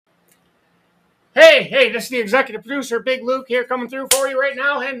Hey, this is the executive producer, Big Luke, here coming through for you right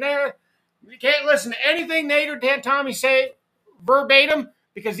now. And you can't listen to anything Nate or Dan Tommy say verbatim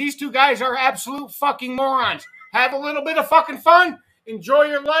because these two guys are absolute fucking morons. Have a little bit of fucking fun. Enjoy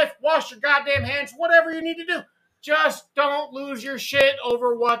your life. Wash your goddamn hands. Whatever you need to do. Just don't lose your shit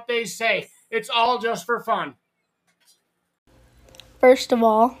over what they say. It's all just for fun. First of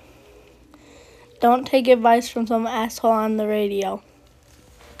all, don't take advice from some asshole on the radio.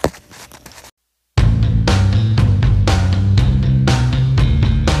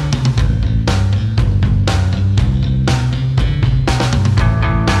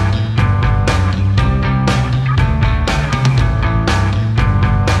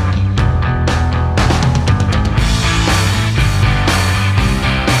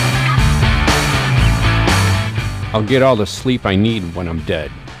 I'll get all the sleep I need when I'm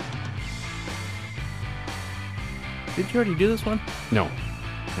dead. Did you already do this one? No.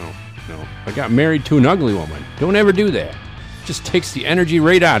 I got married to an ugly woman. Don't ever do that. Just takes the energy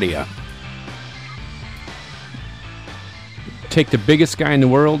right out of you. Take the biggest guy in the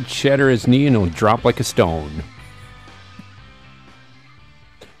world, shatter his knee, and he'll drop like a stone.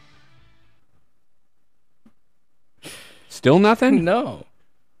 Still nothing? No.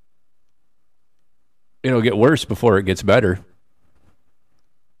 It'll get worse before it gets better.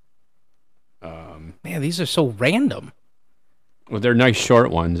 Man, these are so random. Well, they're nice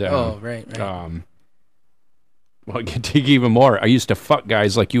short ones. Right. Well, I can take even more. I used to fuck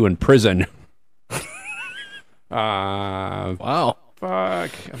guys like you in prison. Wow.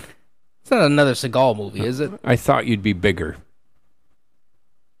 Fuck. It's not another Seagal movie, is it? I thought you'd be bigger.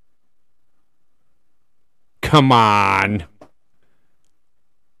 Come on.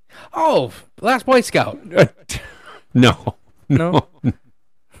 Oh, Last Boy Scout. No. It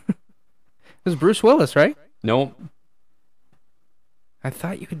was Bruce Willis, right? No. I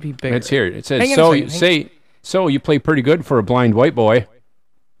thought you would be bigger. It's here. It says, so you play pretty good for a blind white boy.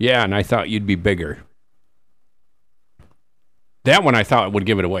 Yeah, and I thought you'd be bigger. That one I thought would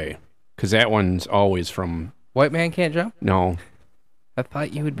give it away. Because that one's always from... White Man Can't Jump? No. I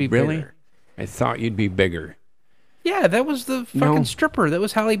thought you would be really? bigger. I thought you'd be bigger. Yeah, that was the fucking stripper. That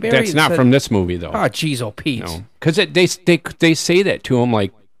was Halle Berry. That's not from this movie, though. Oh, jeez, oh, Pete. No. Because they say that to him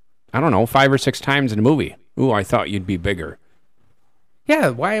like, I don't know, 5 or 6 times in the movie. Ooh, I thought you'd be bigger. Yeah,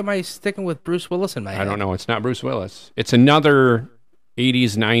 why am I sticking with Bruce Willis in my head? I don't know. It's not Bruce Willis. It's another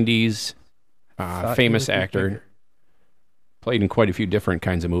 80s, 90s famous actor. Played in quite a few different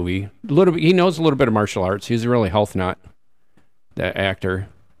kinds of movie. He knows a little bit of martial arts. He's a really health nut, that actor.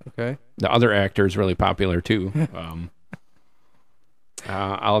 Okay. The other actor is really popular, too.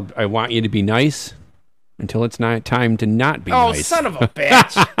 I want you to be nice until it's not time to not be nice. Oh, son of a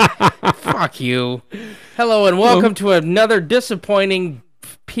bitch. Fuck you. Hello and welcome to another disappointing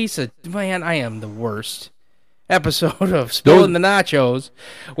piece of... Man, I am the worst episode of Spilling the Nachos,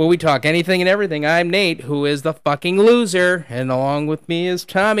 where we talk anything and everything. I'm Nate, who is the fucking loser, and along with me is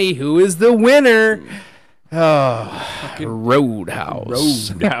Tommy, who is the winner. Oh,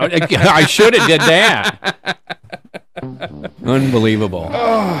 Roadhouse. I should have did that. Unbelievable.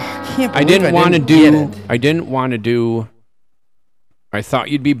 Oh, I didn't want to do. I thought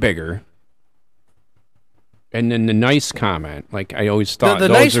you'd be bigger. And then the nice comment, like I always thought. The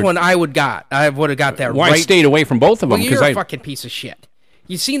nice one I would have got that right. I stayed away from both of them. Well, you're a fucking piece of shit.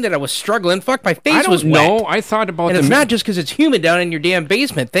 You seen that I was struggling. Fuck, my face was wet. No, I thought about and it's not just because it's humid down in your damn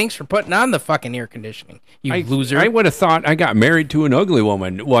basement. Thanks for putting on the fucking air conditioning, you loser. I would have thought I got married to an ugly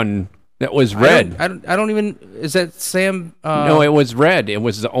woman. One that was red. I don't even. Is that Sam? No, it was red. It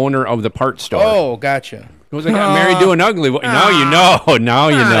was the owner of the parts store. Oh, gotcha. It was I got married to an ugly woman. Now you know. Now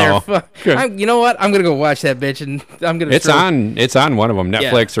you know. You know what? I'm gonna go watch that bitch, and I'm gonna. It's on one of them,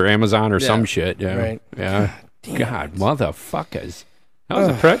 Netflix or Amazon or some shit. Yeah. Right. Yeah. God, motherfuckers.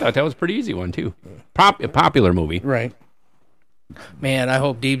 I thought that was a pretty easy one, too. A popular movie. Right. Man, I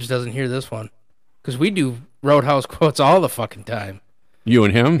hope Deebs doesn't hear this one. Because we do Roadhouse quotes all the fucking time. You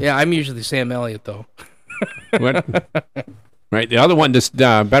and him? Yeah, I'm usually Sam Elliott, though. What? Right. The other one, just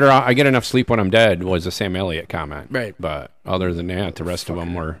better I get enough sleep when I'm dead, was a Sam Elliott comment. Right. But other than that, the rest of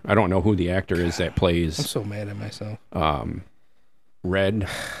them were... I don't know who the actor is that plays... I'm so mad at myself. Red.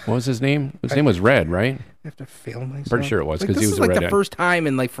 What was his name? His name was Red, right? I have to fail myself. Pretty sure it was because he was a red. This is the first time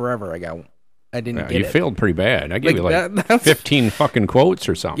in forever I didn't get it. You failed pretty bad. I gave you 15 fucking quotes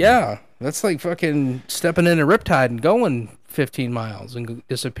or something. Yeah, that's like fucking stepping in a riptide and going 15 miles and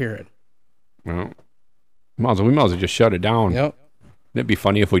disappearing. Well, we might as well just shut it down. Yep. It'd be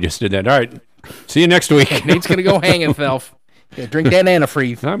funny if we just did that. All right. See you next week. Nate's gonna go hang himself. Yeah, drink that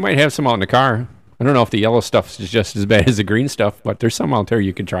antifreeze. I might have some out in the car. I don't know if the yellow stuff is just as bad as the green stuff, but there's some out there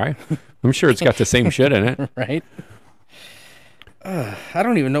you can try. I'm sure it's got the same shit in it. Right? I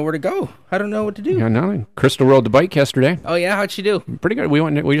don't even know where to go. I don't know what to do. Yeah, no. Crystal rode the bike yesterday. Oh, yeah? How'd she do? Pretty good.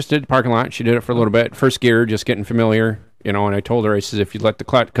 We just did the parking lot. She did it for a little bit. First gear, just getting familiar, and I told her, I says, if you let the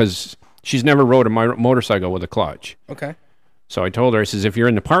clutch, because she's never rode a motorcycle with a clutch. Okay. So I told her, I says, if you're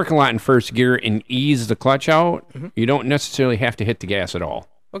in the parking lot in first gear and ease the clutch out, you don't necessarily have to hit the gas at all.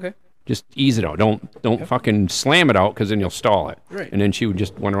 Okay. Just ease it out. Don't fucking slam it out, because then you'll stall it. Right. And then she would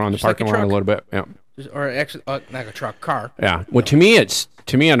just went around the Just like parking a lot a truck. little bit. Yeah. Or actually, not a truck, car. Yeah. Well, to me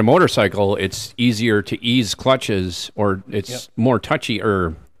on a motorcycle, it's easier to ease clutches, or it's more touchy,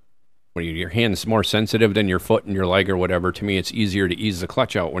 or your hand's more sensitive than your foot and your leg or whatever. To me, it's easier to ease the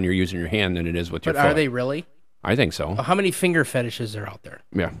clutch out when you're using your hand than it is with your foot. But are they really? I think so. How many finger fetishes are out there?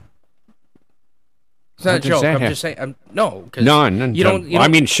 Yeah. It's not What a does joke. that I'm have? just saying. No, because None. You don't. I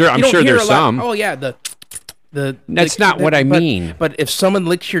mean, sure. I'm you don't sure hear there's a lot- some. Oh yeah, That's not what I mean. But if someone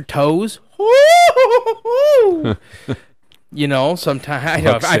licks your toes,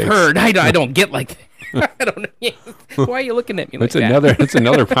 sometimes I've heard. I don't get like that. I don't know. Why are you looking at me like that? That's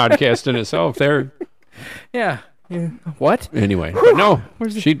another podcast in itself. There. Yeah. What? Anyway, but no,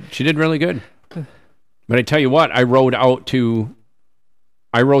 she did really good. But I tell you what, I rode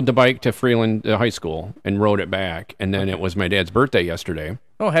the bike to Freeland High School and rode it back, and then it was my dad's birthday yesterday.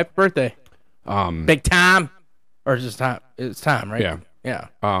 Oh, happy birthday, Big Tom, or just Tom? It's Tom, right? Yeah. Yeah.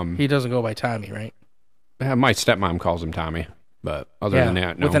 He doesn't go by Tommy, right? My stepmom calls him Tommy, but other than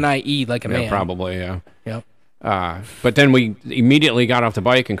that, no. With an IE like a man. Probably, yeah. Yep. But then we immediately got off the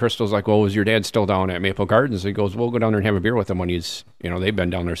bike, and Crystal's like, well, was your dad still down at Maple Gardens? He goes, we'll go down there and have a beer with him when he's, they've been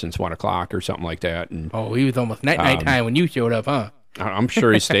down there since 1 o'clock or something like that. And he was almost night time when you showed up, huh? I'm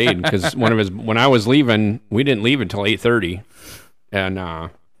sure he stayed, because when I was leaving, we didn't leave until 8:30, and I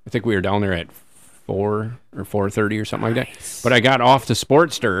think we were down there at 4 or 4:30 or something like that. But I got off the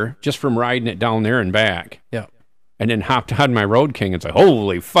Sportster just from riding it down there and back. Yeah. And then hopped on my Road King and said,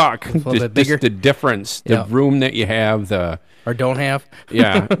 holy fuck. A little bit bigger. The difference, the room that you have, or don't have.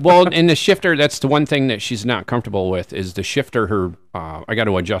 Yeah. Well, and the shifter, that's the one thing that she's not comfortable with, is the shifter. I got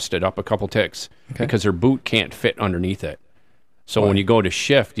to adjust it up a couple ticks because her boot can't fit underneath it. So when you go to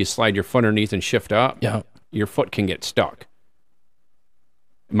shift, you slide your foot underneath and shift up. Yeah. Your foot can get stuck.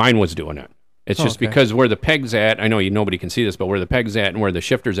 Mine was doing it. It's just because where the peg's at, I know nobody can see this, but where the peg's at and where the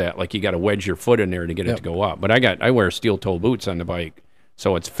shifter's at, like you got to wedge your foot in there to get it to go up. But I wear steel toe boots on the bike,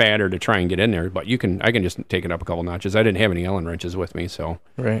 so it's fatter to try and get in there. But I can just take it up a couple notches. I didn't have any Allen wrenches with me, so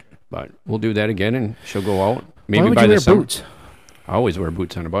right. But we'll do that again, and she'll go out. Maybe Why would by you the wear summer. boots? I always wear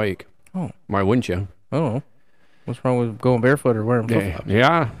boots on a bike. Oh, why wouldn't you? Oh, what's wrong with going barefoot or wearing flip-flops?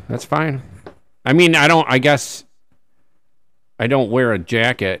 Yeah, that's fine. I mean, I guess I don't wear a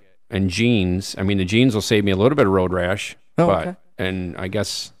jacket and jeans. I mean, the jeans will save me a little bit of road rash. And I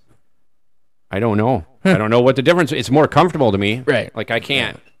guess I don't know. I don't know what the difference. It's more comfortable to me. Right. Like I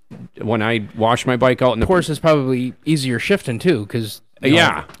can't when I wash my bike out in the course is probably easier shifting too, because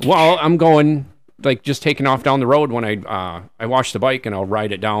well, I'm going like just taking off down the road when I wash the bike, and I'll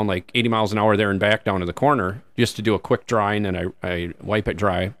ride it down like 80 miles an hour there and back down to the corner just to do a quick dry, and then I wipe it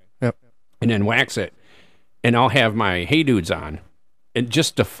dry. Yep. And then wax it, and I'll have my Hey Dudes on. And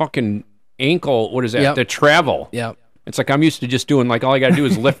just the fucking ankle, what is that? The travel. Yeah. It's like I'm used to just doing, like, all I got to do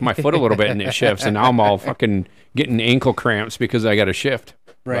is lift my foot a little bit and it shifts, and now I'm all fucking getting ankle cramps because I got to shift.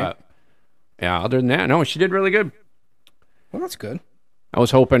 Right. But, yeah, other than that, no, she did really good. Well, that's good. I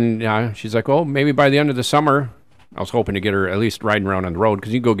was hoping, she's like, well, maybe by the end of the summer, I was hoping to get her at least riding around on the road,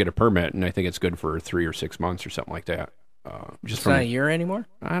 because you can go get a permit, and I think it's good for 3 or 6 months or something like that. It's not a year anymore?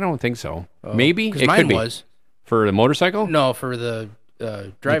 I don't think so. Maybe. Because it mine could be. was. For the motorcycle? No, for the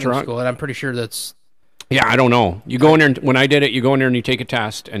driving school, and I'm pretty sure that's... Yeah, I don't know. You go in there, and when I did it, you go in there and you take a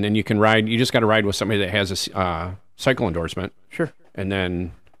test, and then you can ride. You just got to ride with somebody that has a cycle endorsement. Sure. And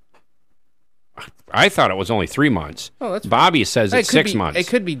then I thought it was only 3 months. Oh, that's Bobby says it's 6 months. It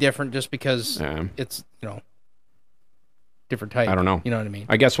could be different just because it's, different type. I don't know. You know what I mean?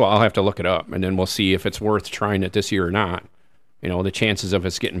 I guess I'll have to look it up, and then we'll see if it's worth trying it this year or not. The chances of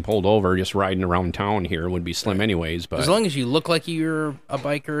us getting pulled over just riding around town here would be slim anyways. But as long as you look like you're a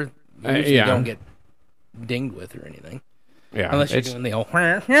biker, you don't get dinged with or anything. Yeah. Unless you're doing the old...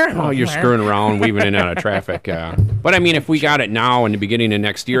 you're screwing around, weaving in and out of traffic. But, I mean, if we got it now in the beginning of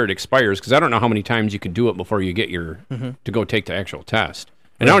next year, it expires, because I don't know how many times you could do it before you get to go take the actual test.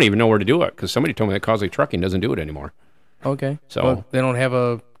 And I don't even know where to do it, because somebody told me that Causeway Trucking doesn't do it anymore. Okay. So they don't have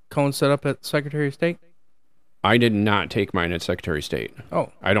a cone set up at Secretary of State? I did not take mine at Secretary of State.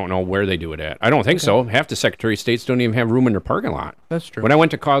 Oh. I don't know where they do it at. I don't think so. Half the Secretary of States don't even have room in their parking lot. That's true. When I went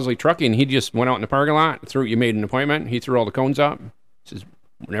to Causeway Trucking, he just went out in the parking lot, you made an appointment, he threw all the cones up. Says,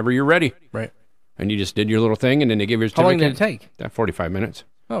 whenever you're ready. Right. And you just did your little thing, and then they give you a How long certificate. did it take? 45 minutes.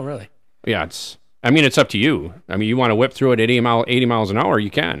 Oh, really? Yeah, it's up to you. I mean, you want to whip through it at 80 miles an hour, you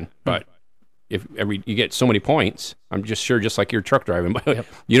can. But if you get so many points, I'm just sure, just like your truck driving, but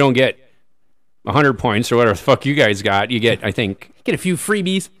you don't get 100 points or whatever the fuck you guys got. You get, I think, Get a few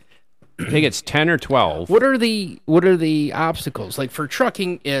freebies. I think it's 10 or 12. What are the obstacles? Like for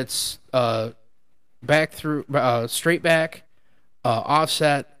trucking, it's back through, straight back,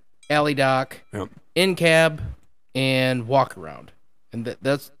 offset, alley dock, in cab, and walk around. And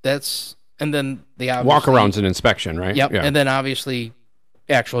that's and then the Walk around's an inspection, right? Yep. Yeah. And then obviously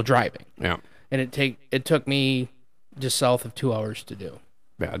actual driving. Yeah. And it took me just south of 2 hours to do.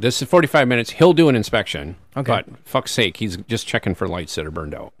 Yeah, this is 45 minutes. He'll do an inspection. Okay. But fuck's sake, he's just checking for lights that are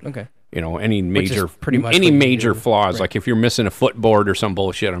burned out. Okay. You know, any major pretty much any what you major do. flaws, Right. like if you're missing a footboard or some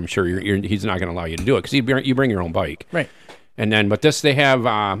bullshit, I'm sure he's not going to allow you to do it because you bring your own bike. Right. And then, but this they have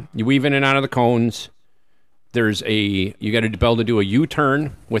you weave in and out of the cones. There's you got to be able to do a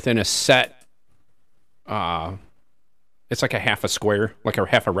U-turn within a set. It's like a half a square, like a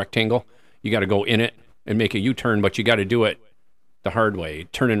half a rectangle. You got to go in it and make a U-turn, but you got to do it the hard way,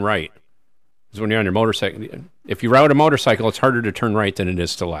 turning right. Because when you're on your motorcycle, if you ride a motorcycle, it's harder to turn right than it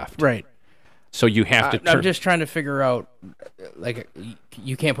is to left. Right. So you have to turn. I'm just trying to figure out, like,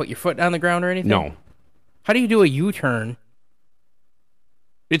 you can't put your foot on the ground or anything? No. How do you do a U-turn?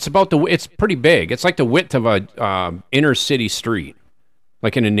 It's it's pretty big. It's like the width of a inner city street,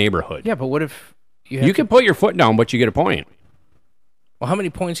 like in a neighborhood. Yeah, but what if You can put your foot down, but you get a point. Well, how many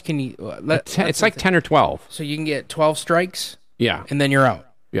points can you... It's like 10 or 12. So you can get 12 strikes, Yeah. and then you're out.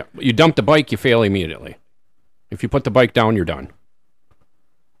 Yeah. You dump the bike, you fail immediately. If you put the bike down, you're done.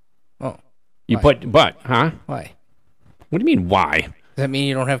 Oh. Huh? Why? What do you mean, why? Does that mean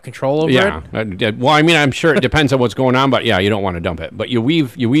you don't have control over Yeah. it? Well, I mean, I'm sure it depends on what's going on, but yeah, you don't want to dump it. But you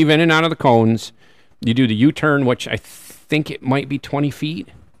weave in and out of the cones. You do the U-turn, which I think it might be 20 feet.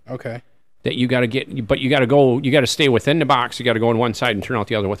 Okay. That you got to get, but you got to stay within the box. You got to go on one side and turn out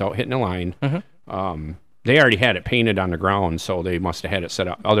the other without hitting a line. Mm-hmm. They already had it painted on the ground, so they must have had it set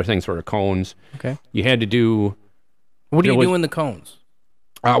up. Other things were the cones. Okay. You had to do. What do you do in the cones?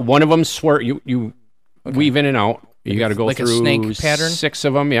 One of them you weave in and out. You got to go like a through snake pattern? 6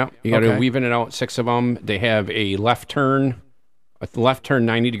 of them. Yeah, you got to Okay. weave in and out 6 of them. They have a left turn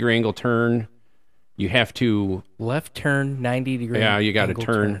 90-degree angle turn. You have to Left turn, 90-degree. Yeah, you got to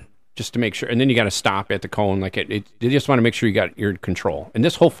turn just to make sure, and then you got to stop at the cone. Like they just want to make sure you got your control. And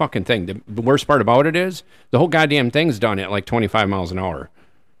this whole fucking thing, the worst part about it is the whole goddamn thing's done at like 25 miles an hour.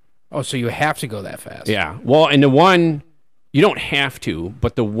 Oh, so you have to go that fast? Yeah. Well, and the one you don't have to,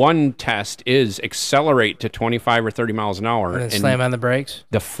 but the one test is accelerate to 25 or 30 miles an hour And then slam on the brakes?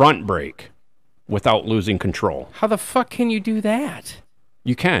 the front brake without losing control. How the fuck can you do that?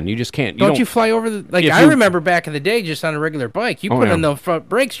 You can. You just can't. Don't you fly over the... Like, If I you- remember back in the day, just on a regular bike, you Oh, put yeah. in the front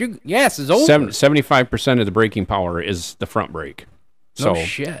brakes, yes, it's over. 75% of the braking power is the front brake. No So,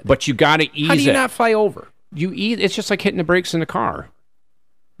 shit. But you got to ease it. How do you not fly over? It's just like hitting the brakes in the car.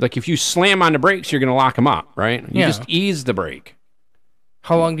 Like if you slam on the brakes, you're going to lock them up, right? You Yeah. just ease the brake.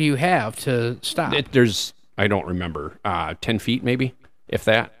 How long do you have to stop? I don't remember, 10 feet maybe, if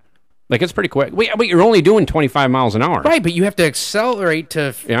that. Like it's pretty quick. Wait, but you're only doing 25 miles an hour. Right, but you have to accelerate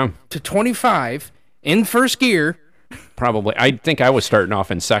to 25 in first gear. Probably. I think I was starting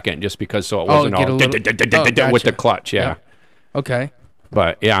off in second just because so it wasn't get a all little- with the gotcha. clutch. Yeah. Okay.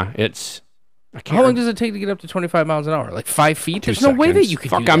 But yeah, it's. I can't How long does it take to get up to 25 miles an hour? Like 5 feet? 2 There's no way that seconds. you could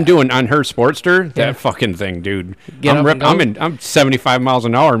Fuck, do that. I'm doing on her Sportster. Yeah. That fucking thing, dude. Get up and go? I'm 75 miles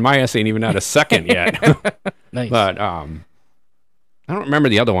an hour, and my ass ain't even at a second yet. Nice. But I don't remember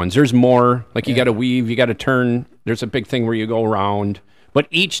the other ones. There's more. Like you got to weave, you got to turn. There's a big thing where you go around. But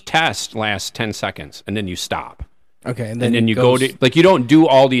each test lasts 10 seconds, and then you stop. Okay, And then you go to like you don't do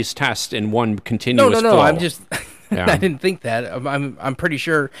all these tests in one continuous No. flow. I'm just. Yeah. I didn't think that. I'm pretty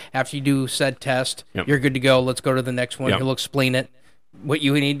sure after you do said test, Yep. you're good to go. Let's go to the next one. Yep. He'll explain it, what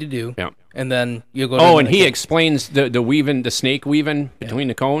you need to do. Yep. And then you'll go. To Oh, the and he next explains the weaving, the snake weaving between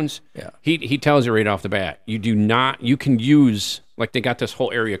the cones. Yeah. He tells you right off the bat. You do not. You can use like they got this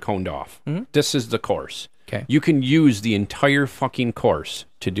whole area coned off. Mm-hmm. This is the course. Okay. You can use the entire fucking course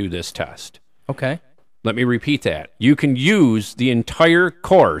to do this test. Okay. Let me repeat that. You can use the entire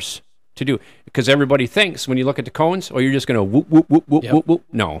course to do because everybody thinks when you look at the cones, oh, you're just gonna whoop whoop whoop whoop Yep. whoop whoop.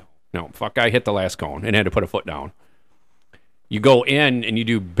 No. Fuck, I hit the last cone and had to put a foot down. You go in and you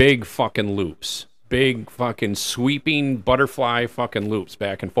do big fucking loops. Big fucking sweeping butterfly fucking loops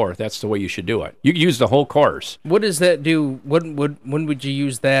back and forth. That's the way you should do it. You use the whole course. What does that do? When would you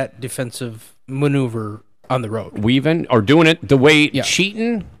use that defensive maneuver on the road. Weaving or doing it the way Yeah.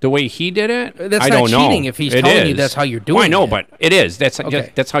 cheating, the way he did it. That's I not don't know. cheating if he's It telling you is. that's how you're doing Well, I know, it. but it is. That's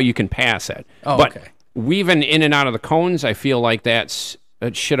Okay. that's how you can pass it. Oh, but okay. weaving in and out of the cones, I feel like that's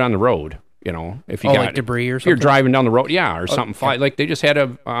shit on the road. You know, if you got like debris or if you're something? driving down the road, or something fly. Like they just had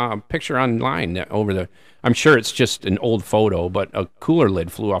a picture online that over the. I'm sure it's just an old photo, but a cooler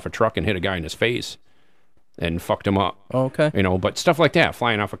lid flew off a truck and hit a guy in his face, and fucked him up. Oh, okay. You know, but stuff like that,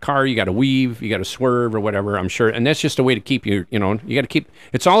 flying off a car, you got to weave, you got to swerve or whatever. I'm sure, and that's just a way to keep you. You know, you got to keep.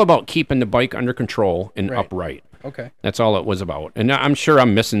 It's all about keeping the bike under control and Right. upright. Okay. That's all it was about. And I'm sure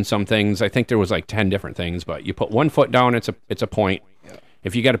I'm missing some things. I think there was like 10 different things, but you put 1 foot down, it's a point. Yeah.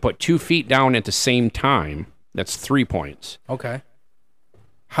 If you got to put 2 feet down at the same time, that's 3 points. Okay.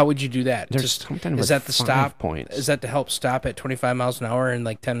 How would you do that? There's something is with that the 5 stop points. Is that to help stop at 25 miles an hour in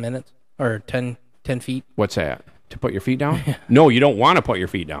like 10 minutes or 10 feet? What's that? To put your feet down? No, you don't want to put your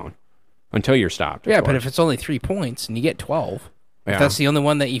feet down until you're stopped. of Yeah, but course. if it's only 3 points and you get 12, Yeah. if that's the only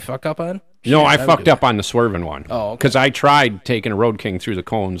one that you fuck up on? No, shit, I would fucked do up that. on the swerving one. Oh, okay. Because I tried taking a Road King through the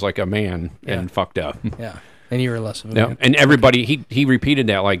cones like a man Yeah. and fucked up. Yeah. And you were less of a Yeah, man. and everybody he repeated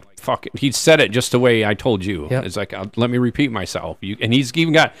that like fuck. He said it just the way I told you. Yep. It's like let me repeat myself. And he's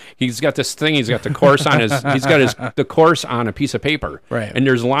got this thing. He's got the course on the course on a piece of paper. Right. And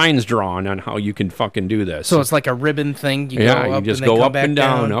there's lines drawn on how you can fucking do this. So it's like a ribbon thing. You yeah, go you up just and then go come up back and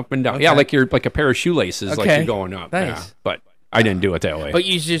down, up and down. Yeah, Okay. like you're like a pair of shoelaces, like Okay. you're going up. Nice. Yeah, but I didn't do it that way. But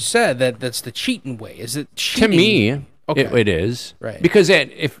you just said that that's the cheating way. Is it To cheating? me, Okay. it is. Right. Because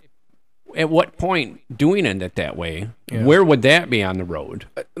at what point doing it that way, Yeah. where would that be on the road?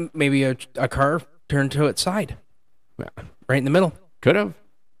 Maybe a car turned to its side, Yeah. right in the middle. Could have.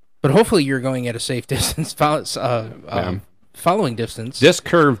 But hopefully you're going at a safe distance, following distance. This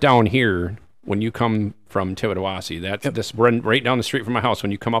curve down here, when you come from Tiwadawasi, that's this run right down the street from my house.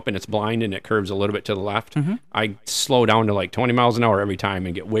 When you come up and it's blind and it curves a little bit to the left, I slow down to like 20 miles an hour every time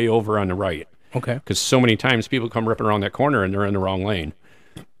and get way over on the right. Okay. Because so many times people come ripping around that corner and they're in the wrong lane.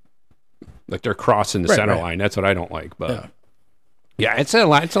 Like they're crossing the Right, center right. line. That's what I don't like. But Yeah. yeah, it's a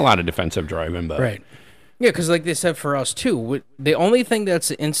lot of defensive driving. But Right. Yeah, because like they said for us too, the only thing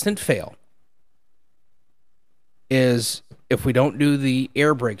that's an instant fail is if we don't do the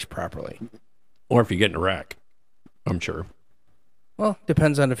air brakes properly. or if you get in a wreck, I'm sure. Well,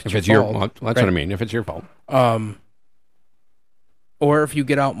 depends on if If your it's your fault. fault, that's Right. what I mean. If it's your fault Or if you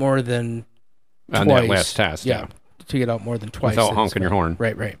get out more than on twice. that last test, Yeah. To get out more than twice. without then honking it's your fine. horn.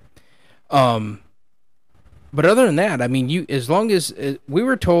 Right. But other than that, I mean, as long as we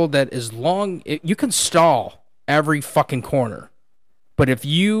were told that you can stall every fucking corner, but if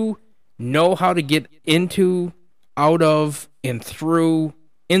you know how to get into, out of, and through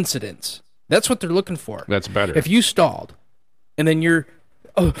incidents, that's what they're looking for. That's better. If you stalled, and then you're,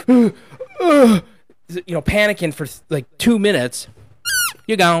 panicking for like 2 minutes,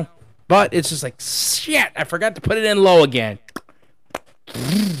 you go. But it's just like shit. I forgot to put it in low again,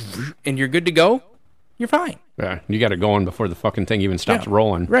 and you're good to go. You're fine. Yeah, you got it going before the fucking thing even stops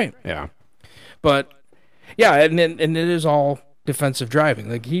rolling. Right. Yeah. But yeah, and it is all defensive driving.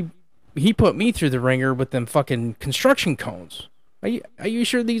 Like he put me through the ringer with them fucking construction cones. Are you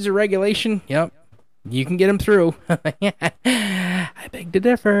sure these are regulation? Yep. You can get them through. I beg to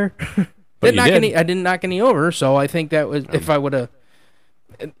differ. But you did. I didn't knock any over, so I think that was if I would have.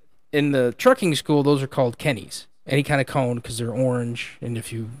 In the trucking school, those are called Kennys. Any kind of cone because they're orange, and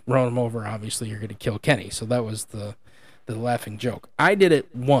if you run them over, obviously you're going to kill Kenny. So that was the laughing joke. I did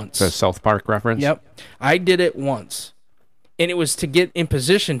it once. The South Park reference. Yep, I did it once, and it was to get in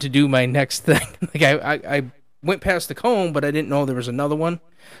position to do my next thing. Like I went past the cone, but I didn't know there was another one,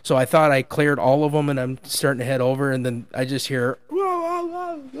 so I thought I cleared all of them, and I'm starting to head over, and then I just hear,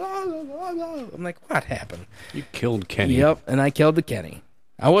 I'm like, what happened? You killed Kenny. Yep, and I killed the Kenny.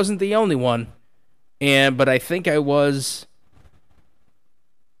 I wasn't the only one. But I think I was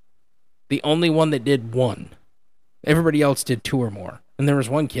the only one that did one. Everybody else did 2 or more. And there was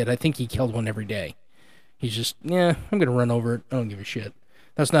one kid, I think he killed one every day. He's just, I'm going to run over it. I don't give a shit.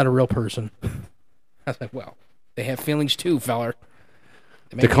 That's not a real person. I was like, well, they have feelings too, feller.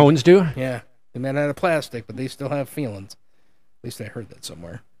 The cones do? Yeah. They're made out of plastic, but they still have feelings. At least I heard that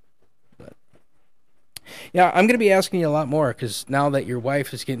somewhere. But yeah, I'm going to be asking you a lot more because now that your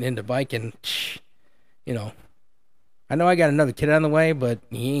wife is getting into biking, I know I got another kid on the way, but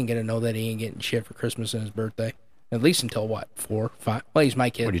he ain't gonna know that he ain't getting shit for Christmas and his birthday. At least until what, 4, 5? Well, he's my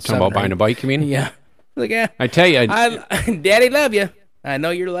kid. What are you talking about, buying a bike, you mean? Yeah. Like, yeah. I tell you, Daddy love you. I know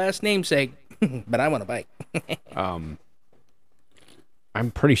your last namesake, but I want a bike.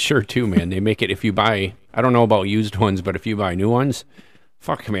 I'm pretty sure too, man. They make it if you buy. I don't know about used ones, but if you buy new ones,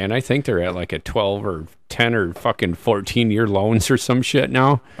 Fuck, man, I think they're at like a 12 or 10 or fucking 14-year loans or some shit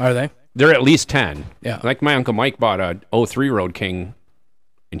now. Are they? They're at least 10. Yeah. Like my Uncle Mike bought a '03 Road King,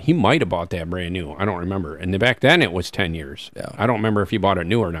 and he might have bought that brand new. I don't remember. And back then it was 10 years. Yeah. I don't remember if he bought it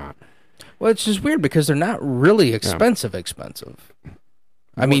new or not. Well, it's just weird because they're not really expensive.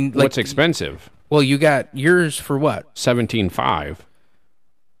 I mean, like, what's expensive? Well, you got yours for what? $17,500.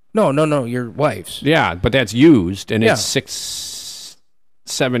 No, your wife's. Yeah, but that's used, and it's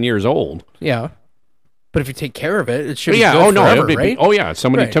 7 years old. Yeah. But if you take care of it, it should be good forever, it'll right? Oh, yeah,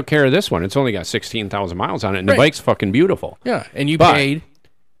 somebody Right. took care of this one. It's only got 16,000 miles on it, and the Right. bike's fucking beautiful. Yeah, and you But- paid.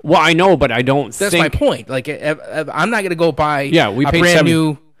 Well, I know, but I don't That's think... my point. Like, I'm not going to go buy we a paid brand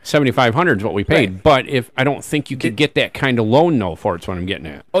new... $7,500 is what we paid. Right. But if I don't think you could get that kind of loan, though, for it's what I'm getting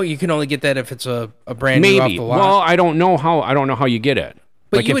at. Oh, you can only get that if it's a brand new off Maybe. the lot. Well, I don't know how you get it.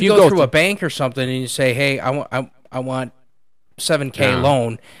 but like you if would go through a bank or something and you say, hey, I want $7K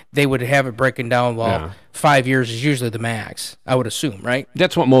loan. They would have it breaking down. Well, 5 years is usually the max, I would assume, right?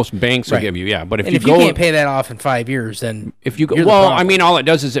 That's what most banks will Right. give you, yeah. But if And you if go... you can't pay that off in 5 years, then If you go, you're the well, I problem. mean, all it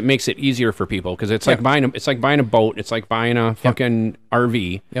does is it makes it easier for people because it's like buying a boat. It's like buying a fucking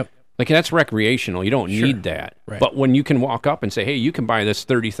RV. Yep. Like that's recreational. You don't need that. Right. But when you can walk up and say, "Hey, you can buy this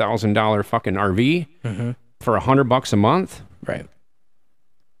 $30,000 fucking RV for $100 a month," Right.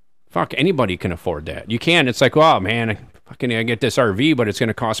 fuck, anybody can afford that. You can. It's like, oh man, I get this RV, but it's going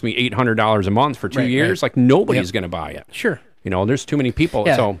to cost me $800 a month for 2 Right, years. right. Like nobody's going to buy it. Sure. You know, there's too many people.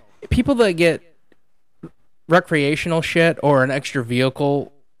 Yeah. So People that get recreational shit or an extra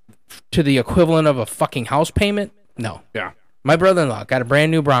vehicle to the equivalent of a fucking house payment, no. yeah. My brother-in-law got a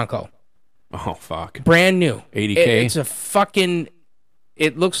brand new Bronco. Oh fuck. Brand new. 80K? It's a fucking...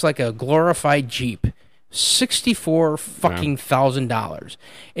 It looks like a glorified Jeep. $64 fucking $1,000.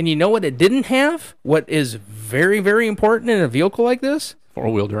 And you know what it didn't have? What is very, very important in a vehicle like this?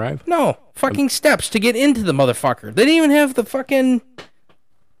 4-wheel drive. No. Fucking steps to get into the motherfucker. They didn't even have the fucking...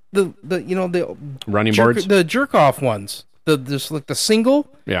 The Running boards. the jerk off ones. The single.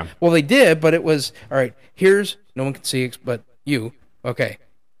 Yeah. Well, they did, but it was all right. Here's no one can see it, but you. Okay.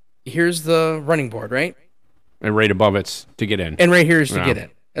 Here's the running board, right? And right above it's to get in. And right here is to Yeah. get in.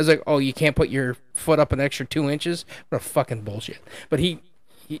 I was like, oh, you can't put your foot up an extra 2 inches. What a fucking bullshit. But he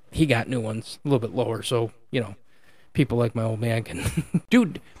got new ones a little bit lower, so people like my old man can.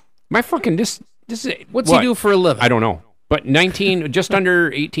 Dude, my fucking this is What's he do for a living? I don't know. But 19, just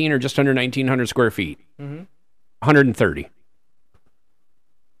under 18 or just under 1,900 square feet. 130.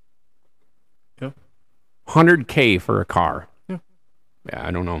 Yeah. 100K for a car. Yeah,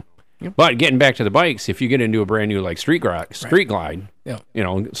 I don't know. But getting back to the bikes, if you get into a brand new like Street Glide, Yeah.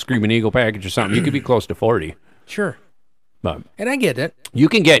 Screaming Eagle package or something, you could be close to 40. Sure. But And I get it. you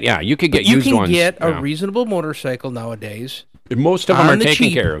can get used You can ones. get a yeah. reasonable motorcycle nowadays. Most of them on are the taken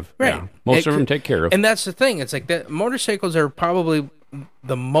cheap. care of. Right. Yeah. Most of them take care of. And that's the thing. It's like that motorcycles are probably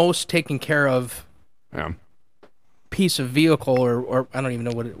the most taken care of Yeah. piece of vehicle or I don't even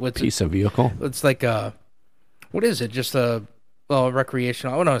know what's Piece of vehicle. it's like what is it? Just a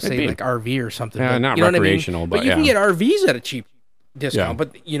recreational. I want to say be. like RV or something. Yeah, but, not you know what I mean? recreational, but you can yeah. get RVs at a cheap discount. Yeah.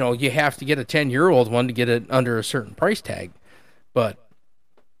 But you have to get a 10-year-old one to get it under a certain price tag. But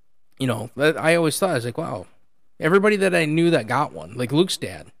I always thought I was like, wow, everybody that I knew that got one, like Luke's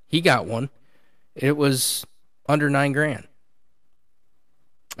dad, he got one. It was under $9,000.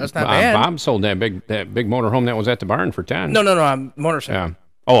 That's not bad. Bob sold that big motorhome that was at the barn for 10. No, I'm motorcycle. Yeah.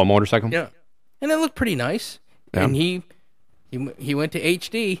 Oh, a motorcycle? Yeah, and it looked pretty nice. Yeah. And he went to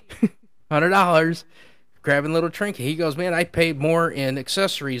HD, $100, grabbing a little trinket. He goes, man, I paid more in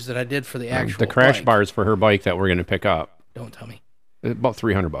accessories than I did for the actual The crash bike. bars for her bike that we're going to pick up. Don't tell me. About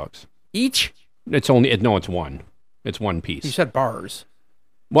 $300. Each? It's one. It's one piece. You said bars.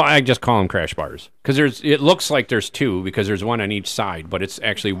 Well, I just call them crash bars because it looks like there's two because there's one on each side, but it's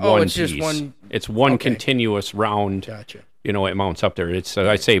actually one it's piece. just one- It's one okay. continuous round. Gotcha. It mounts up there. It's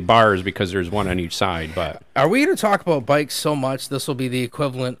I say bars because there's one on each side, but Are we going to talk about bikes so much this will be the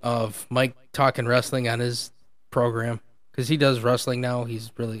equivalent of Mike talking wrestling on his program? Because he does wrestling now.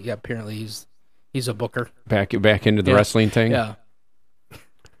 He's really, apparently he's a booker. back into the Yeah. wrestling thing. Yeah.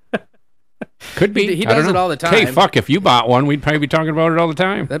 Could be. He I don't does it know. all the time. Hey, fuck! If you bought one, we'd probably be talking about it all the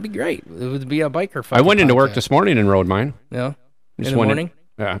time. That'd be great. It would be a biker I went into work podcast. this morning and rode mine. Yeah. In Just the went morning?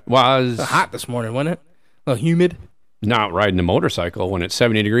 Yeah. Well, I was It was hot this morning, wasn't it? A little humid. not riding a motorcycle when it's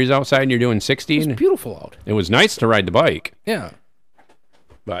 70 degrees outside and you're doing 60. It's beautiful out. It was nice to ride the bike, Yeah.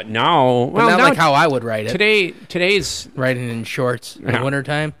 but now, But not now like how I would ride it. today's Riding in shorts in Yeah. the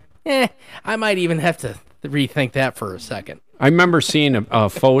wintertime. I might even have to rethink that for a second. I remember seeing a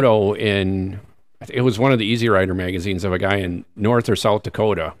photo in it was one of the Easy Rider magazines of a guy in North or South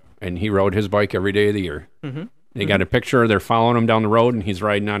Dakota, and he rode his bike every day of the year. Mm-hmm. They got a picture. They're following him down the road, and he's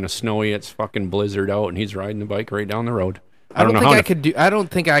riding on a snowy. It's fucking blizzard out, and he's riding the bike right down the road. I don't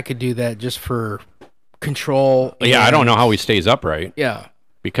think I could do that just for control. Yeah, I don't know how he stays upright. Yeah,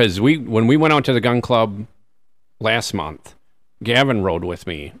 because when we went out to the gun club last month, Gavin rode with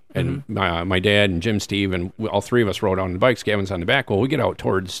me, and my dad and Jim Steve, and all three of us rode on the bikes. Gavin's on the back. Well, we get out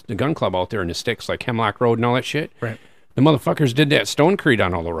towards the gun club out there in the sticks, like Hemlock Road and all that shit. Right. The motherfuckers did that Stonecrete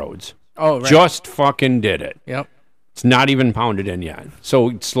on all the roads. Oh, right. Just fucking did it. Yep. It's not even pounded in yet.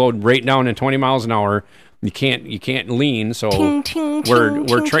 So it slowed right down to 20 miles an hour. You can't lean. So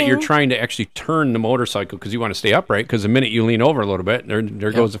you're trying to actually turn the motorcycle because you want to stay upright. Because the minute you lean over a little bit,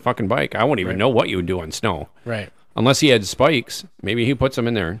 there goes the fucking bike. I wouldn't even know what you would do on snow. Right. Unless he had spikes, maybe he puts them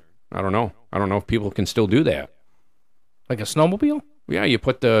in there. I don't know. I don't know if people can still do that. Like a snowmobile? Yeah, you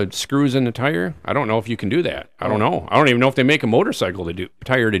put the screws in the tire. I don't know if you can do that. I don't know. I don't even know if they make a motorcycle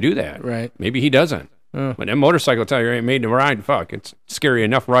tire to do that. Right. Maybe he doesn't. But that motorcycle tire ain't made to ride. Fuck, it's scary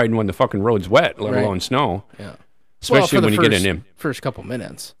enough riding when the fucking road's wet, let alone snow. Yeah. Especially when you get in them. First couple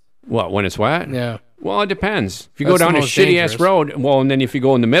minutes. What, when it's wet? Yeah. Well, it depends. If you go down a shitty-ass road, and then if you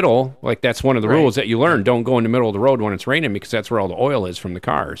go in the middle, like that's one of the rules that you learn. Don't go in the middle of the road when it's raining because that's where all the oil is from the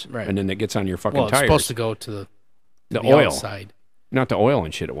cars. Right. And then it gets on your fucking tires. Well, it's supposed to go to the oil outside. Not the oil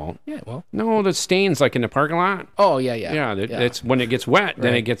and shit, it won't. Yeah, well. No, the stains like in the parking lot. Oh, yeah. Yeah, that's when it gets wet,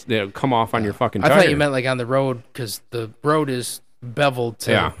 then they'll come off on your fucking tire. I thought you meant like on the road because the road is beveled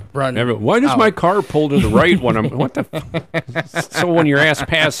to run. Why does my car pull to the right when I'm... What the... So when your ass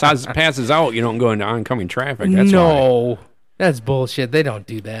passes out, you don't go into oncoming traffic. That's why. That's bullshit. They don't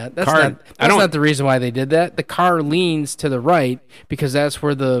do that. That's not the reason why they did that. The car leans to the right because that's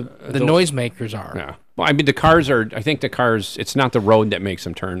where the noisemakers are. Yeah. Well, I mean, I think the cars, it's not the road that makes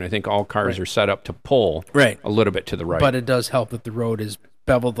them turn. I think all cars are set up to pull a little bit to the right. But it does help that the road is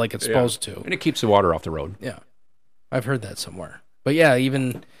beveled like it's supposed to. And it keeps the water off the road. Yeah. I've heard that somewhere. But yeah,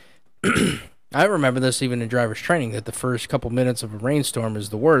 even I remember this even in driver's training that the first couple minutes of a rainstorm is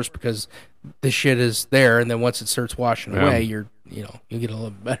the worst because the shit is there, and then once it starts washing away, you get a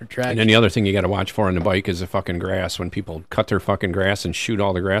little better traction. And then the other thing you got to watch for on the bike is the fucking grass. When people cut their fucking grass and shoot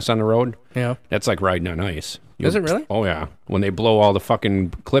all the grass on the road, that's like riding on ice. Is it really? Oh yeah. When they blow all the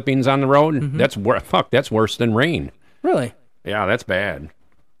fucking clippings on the road, that's worse than rain. Really? Yeah, that's bad.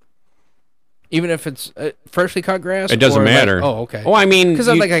 Even if it's freshly cut grass? It doesn't matter. Okay. Oh, I mean... Because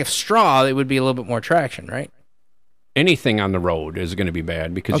like a straw, it would be a little bit more traction, right? Anything on the road is going to be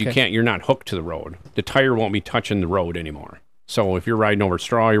bad because you're not hooked to the road. The tire won't be touching the road anymore. So if you're riding over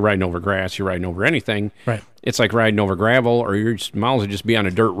straw, you're riding over grass, you're riding over anything. Right. It's like riding over gravel, or you might as well just be on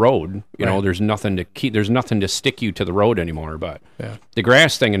a dirt road. You know, there's nothing to stick you to the road anymore. But the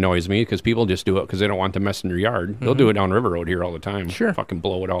grass thing annoys me because people just do it because they don't want to mess in their yard. They'll do it down River Road here all the time. Sure. Fucking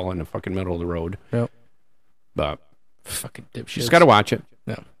blow it all in the fucking middle of the road. Yep. But fucking dipshits. Just got to watch it.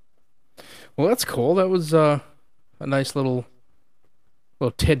 Yeah. Well, that's cool. That was a nice little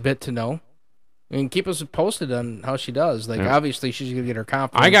tidbit to know. I mean, keep us posted on how she does. Like, obviously, she's going to get her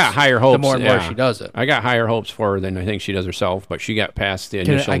confidence. I got higher hopes. The more and more she does it. I got higher hopes for her than I think she does herself, but she got past the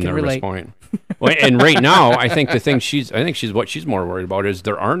initial nervous point. Well, and right now, I think what she's more worried about is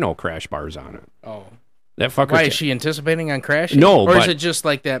there are no crash bars on it. Oh. That fucker. Why, is she anticipating on crashing? No, or is it just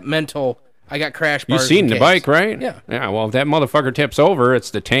like that mental... I got crash bars. You've seen the bike, right? Yeah. Yeah, well, if that motherfucker tips over, it's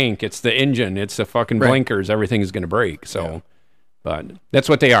the tank, it's the engine, it's the fucking blinkers, everything's going to break. So, but that's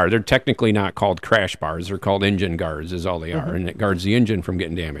what they are. They're technically not called crash bars. They're called engine guards is all they are, and it guards the engine from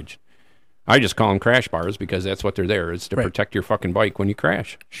getting damaged. I just call them crash bars because that's what they're there. It's to protect your fucking bike when you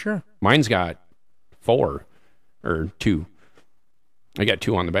crash. Sure. Mine's got 4 or 2. I got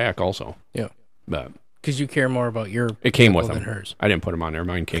 2 on the back also. Yeah. But because you care more about your it came with them. Than hers. I didn't put them on there.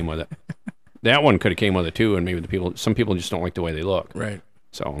 Mine came with it. That one could have came with it too, and maybe some people just don't like the way they look. Right.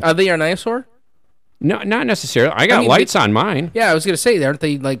 So are they an eyesore? No, not necessarily. I got lights on mine. Yeah, I was gonna say, aren't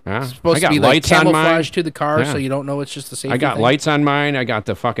they supposed to be like camouflage to the car, so you don't know it's just a safety I got thing? lights on mine. I got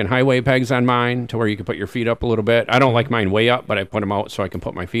the fucking highway pegs on mine to where you can put your feet up a little bit. I don't like mine way up, but I put them out so I can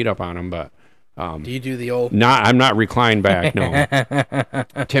put my feet up on them. But do you do the old? I'm not reclined back. No.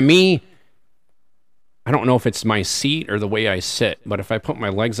 To me, I don't know if it's my seat or the way I sit, but if I put my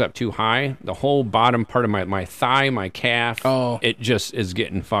legs up too high, the whole bottom part of my thigh, my calf, it just is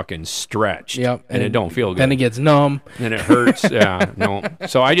getting fucking stretched. Yep. And it don't feel good. Then it gets numb. And it hurts. Yeah, no.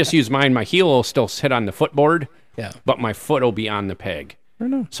 So I just use mine. My heel will still sit on the footboard, but my foot will be on the peg. I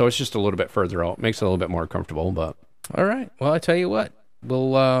know. So it's just a little bit further out. Makes it a little bit more comfortable, but... All right. Well, I tell you what. We'll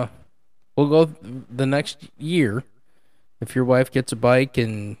go the next year if your wife gets a bike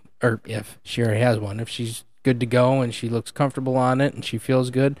and or if she already has one, if she's good to go and she looks comfortable on it and she feels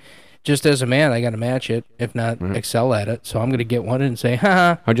good, just as a man, I got to match it, if not excel at it. So I'm going to get one and say,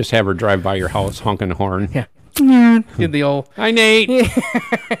 ha. I'll just have her drive by your house honking the horn. Yeah. Get the old, hi, Nate.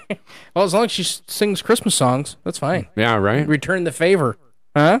 well, as long as she sings Christmas songs, that's fine. Yeah, right. Return the favor.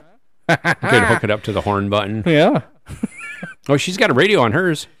 Huh? You could hook it up to the horn button. Yeah. Oh, she's got a radio on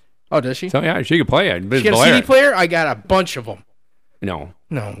hers. Oh, does she? So, yeah, she could play it. She got a CD player? I got a bunch of them. No.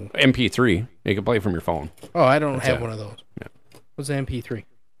 No. MP3. You can play from your phone. Oh, I don't have one of those. Yeah. What's the MP3?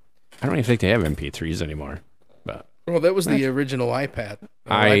 I don't even think they have MP3s anymore. But well, that was the original iPad.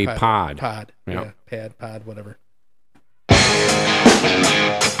 iPod. Pod. Yeah. Pad, pod, whatever.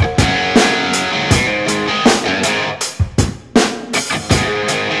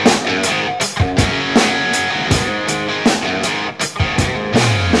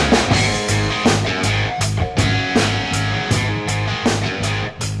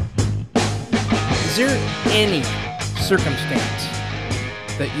 Is there any circumstance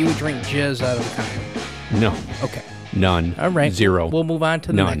that you would drink jizz out of a condom? No. Okay. None. All right. Zero. We'll move on to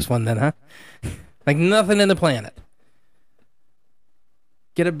the None. next one then, huh? Like nothing in the planet.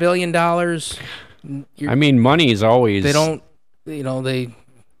 Get $1 billion. I mean, money is always... They don't,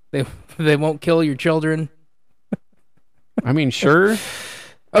 they won't kill your children. I mean, sure.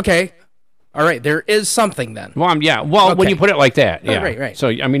 Okay. All right. There is something then. Well, yeah. Well, when Okay. you put it like that, yeah. Right. So,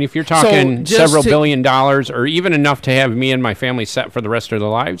 I mean, if you're talking just several to- $1 billion or even enough to have me and my family set for the rest of their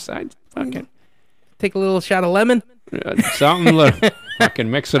lives, I'd fucking... Take a little shot of lemon. Something, fucking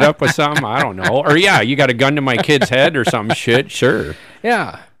mix it up with something. I don't know. Or, yeah, you got a gun to my kid's head or some shit. Sure.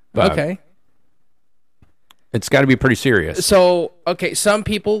 Yeah. But okay. It's got to be pretty serious. So, okay, some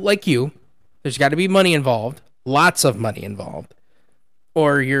people like you, there's got to be money involved, lots of money involved,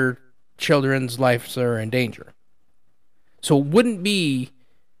 or your children's lives are in danger. So it wouldn't be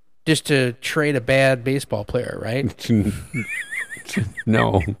just to trade a bad baseball player, right?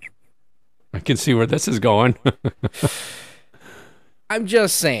 No. I can see where this is going. I'm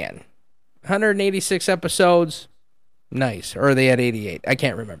just saying. 186 episodes, nice. Or they had 88. I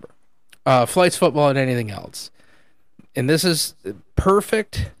can't remember. Flights, football, and anything else. And this is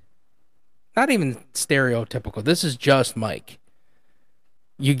perfect. Not even stereotypical. This is just Mike.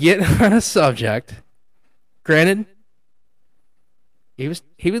 You get on a subject. Granted, he was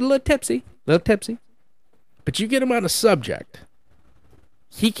a little tipsy. But you get him on a subject.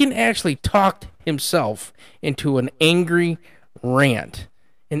 He can actually talk himself into an angry rant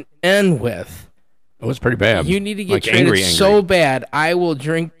and end with, It was pretty bad. you need to get like traded angry. so bad, I will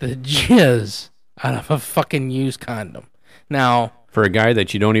drink the jizz out of a fucking used condom. Now, For a guy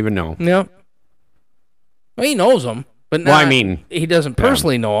that you don't even know. no. Well, he knows him, but not, Well, I mean, he doesn't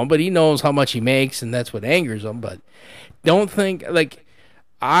personally know him, but he knows how much he makes, and that's what angers him. But don't think, like,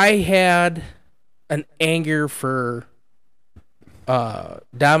 I had an anger for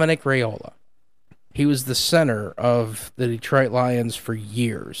Dominic Raiola. He was the center of the Detroit Lions for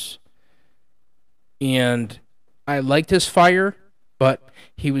years. And I liked his fire, but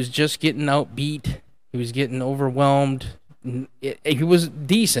he was just getting outbeat. He was getting overwhelmed. He was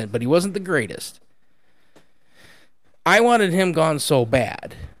decent, but he wasn't the greatest. I wanted him gone so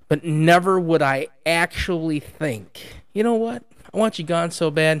bad, but never would I actually think, you know what? I want you gone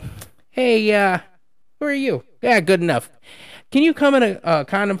so bad. Hey, who are you? Yeah, good enough. Can you come in a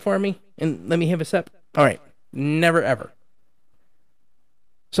condom for me and let me have a sip? All right. Never, ever.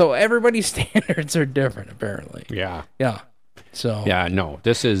 So everybody's standards are different, apparently. yeah. Yeah. So Yeah, no.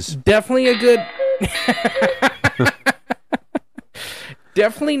 This is... definitely a good...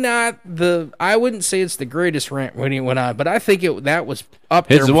 Definitely not the... I wouldn't say it's the greatest rant when he went on, but I think that was up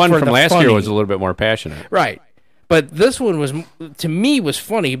there. His one for from the last funny. year was a little bit more passionate. Right. But this one was, to me, was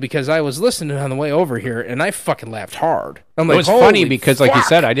funny because I was listening on the way over here and I fucking laughed hard. I'm like, It was funny "Holy because, like you fuck."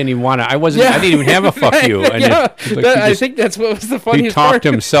 said, I didn't even want to... I didn't even have a fuck you. And Yeah, it was like I think that's what was the he funniest talked part.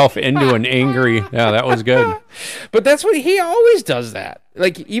 himself into an angry... Yeah, that was good. But that's what he always does that.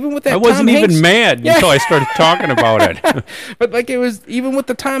 Like, even with that I wasn't Tom even Hanks, mad until I started talking about it. But like it was even with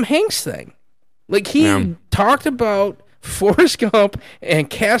the Tom Hanks thing. Like he Yeah. talked about Forrest Gump and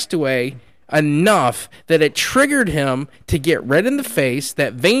Castaway enough that it triggered him to get red in the face,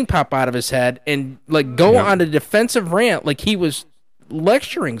 that vein pop out of his head, and like go on a defensive rant like he was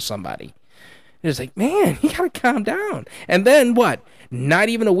lecturing somebody. It was like, man, you gotta calm down. And then what? Not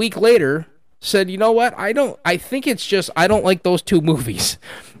even a week later, said, you know what? I think it's just I don't like those two movies.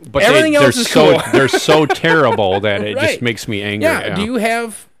 But Everything they're else is so cool. they're so terrible that it Right. just makes me angry. Yeah. Do you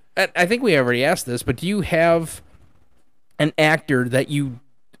have? I think we already asked this, but do you have an actor that you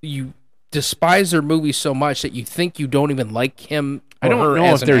despise their movies so much that you think you don't even like him I Or don't her know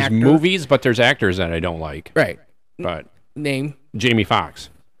as if an there's actor. movies, but there's actors that I don't like. Right. But Name. Jamie Foxx,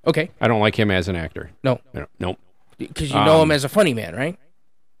 Okay. I don't like him as an actor. No. Nope. Because you know him as a funny man, right?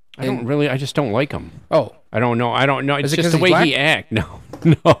 I just don't like him. Oh. I don't know. It's Is it just 'cause the he's way black? he act. No.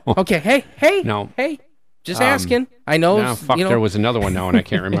 No. Okay. Hey. No. Hey. Just asking. I know. No, fuck, you know, there was another one now, and I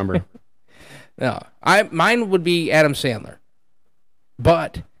can't remember. No. Mine would be Adam Sandler.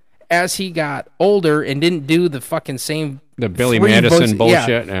 But as he got older and didn't do the fucking same The Billy three Madison voices-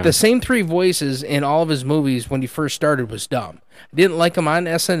 bullshit. Yeah, the same three voices in all of his movies when he first started was dumb. I didn't like him on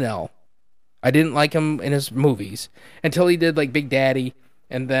SNL. I didn't like him in his movies until he did like Big Daddy,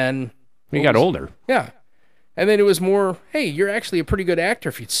 and then He got older. yeah, and then it was more, hey, you're actually a pretty good actor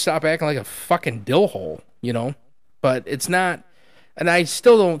if you'd stop acting like a fucking dill hole, you know. But it's not, and I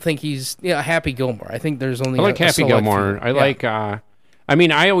still don't think he's Happy Gilmore. I think there's only I like a Happy select Gilmore. few. I like. I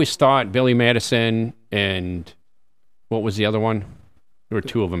mean, I always thought Billy Madison and what was the other one? There were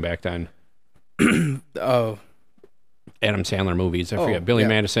two of them back then. Oh. Adam Sandler movies. I forget. Billy yeah.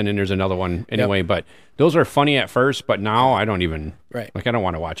 Madison, and there's another one anyway. But those are funny at first, but now I don't even Right. like. I don't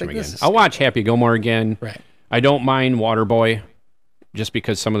want to watch them again. this is I'll watch Happy Gilmore again. Right. I don't mind Waterboy, just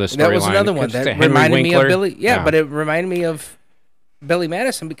because some of the storyline. That was another one that reminded me of Billy. Yeah, but it reminded me of Billy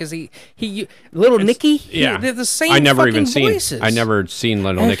Madison because he Little Nicky. Yeah, they're the same. I never fucking even seen. voices. I never seen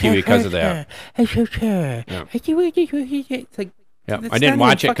Little Nicky because of that. It's like, Yeah, it's I didn't not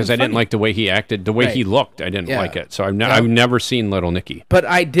watch it even because I fucking didn't like the way he acted, the way Right. he looked. I didn't Yeah. like it, so I've never seen Little Nicky. But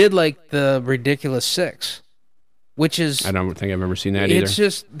I did like the Ridiculous Six, which is I don't think I've ever seen that either. it's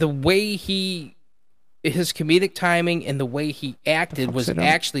just the way his comedic timing and the way he acted was it up?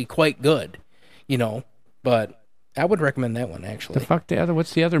 actually quite good, you know. But I would recommend that one actually.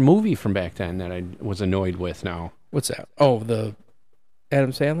 What's the other movie from back then that I was annoyed with now? What's that? Oh, the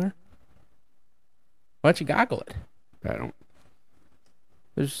Adam Sandler. Why don't you goggle it? I don't.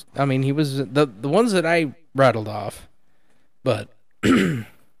 He was the ones that I rattled off, but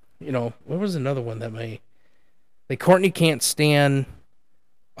what was another one that Courtney can't stand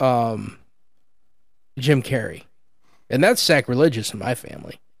Jim Carrey, and that's sacrilegious in my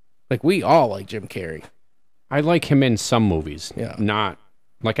family. Like we all like Jim Carrey. I like him in some movies. Yeah. Not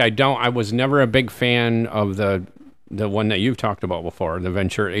like I was never a big fan of the one that you've talked about before,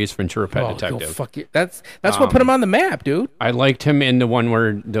 the Ace Ventura Pet Detective. Go fuck you. That's what put him on the map, dude. I liked him in the one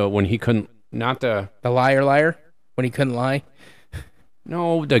when he couldn't, not the Liar when he couldn't lie.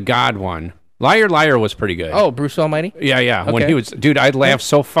 No, the God one. Liar was pretty good. Oh, Bruce Almighty. Yeah. When Okay. he was, dude, I laughed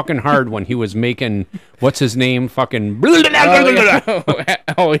so fucking hard when he was making what's his name, fucking.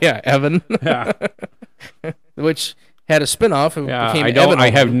 Oh yeah, Evan. Yeah. Which had a spinoff. It Yeah, became I don't. Evan I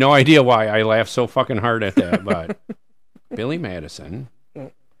have Almighty. no idea why I laughed so fucking hard at that, but Billy Madison.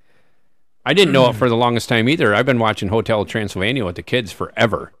 I didn't know it for the longest time either. I've been watching Hotel Transylvania with the kids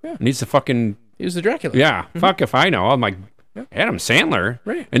forever. Yeah. And he's the fucking He was the Dracula. yeah. Fuck if I know. I'm like Adam Sandler,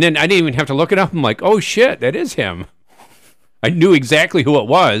 Right. And then I didn't even have to look it up. I'm like, oh shit, that is him. I knew exactly who it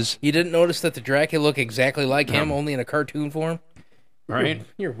was. You didn't notice that the Dracula looked exactly like him, only in a cartoon form? Right.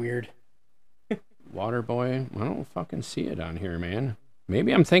 You're weird. Waterboy. I don't fucking see it on here, man.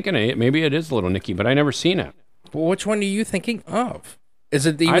 Maybe I'm thinking it. Maybe it is Little Nicky, but I never seen it. Well, which one are you thinking of? Is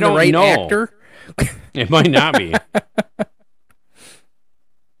it even I don't the right know. actor? It might not be.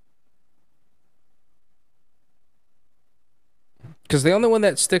 Because the only one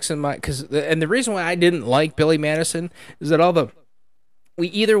that sticks in my... And the reason why I didn't like Billy Madison is that we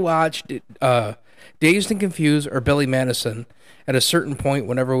either watched Dazed and Confused or Billy Madison at a certain point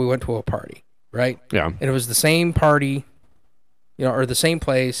whenever we went to a party, right? Yeah. And it was the same party, or the same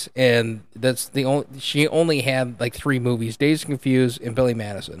place, and that's the only... She only had like 3 movies, Dazed and Confused and Billy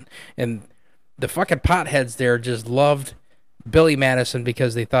Madison. And the fucking potheads there just loved Billy Madison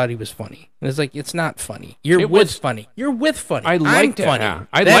because they thought he was funny. And it's like, it's not funny. You're with funny. I liked it. Funny. Yeah.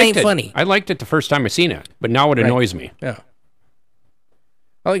 I that liked ain't it. funny. I liked it the first time I seen it, but now it annoys me. Yeah.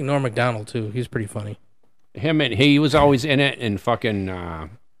 I like Norm Macdonald too. He's pretty funny. He was always in it, and fucking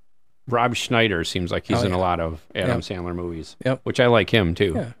Rob Schneider seems like he's in a lot of Adam Sandler movies. Yep. Which I like him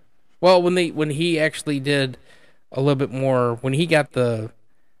too. Yeah. Well, when he actually did a little bit more, when he got the,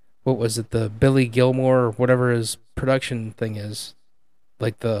 what was it, the Billy Gilmore or whatever his production thing is,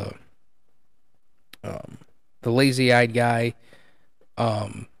 like the lazy-eyed guy,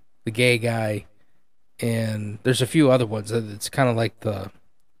 the gay guy, and there's a few other ones. It's kind of like the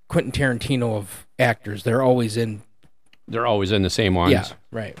Quentin Tarantino of actors. They're always in. They're always in the same ones. Yeah,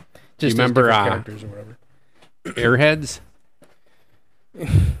 right. Just you remember as different characters or whatever. Airheads?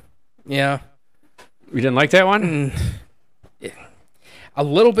 Yeah. You didn't like that one? A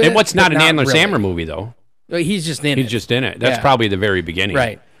little bit. It was not but an Sandler really. Sandler movie though. He's just in it. He's just in it. That's Yeah. probably the very beginning.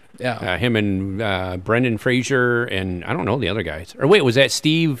 Right. Yeah. Him and Brendan Fraser and I don't know the other guys. Or wait, was that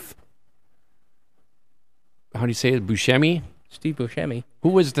Steve? How do you say it? Buscemi? Steve Buscemi. Who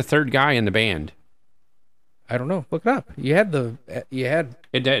was the third guy in the band? I don't know. Look it up. You had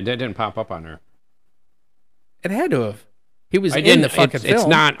It didn't pop up on there. it had to have. He was I in didn't. the fucking film. It's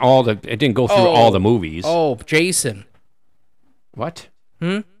not all the. It didn't go through all the movies. Oh, Jason. What?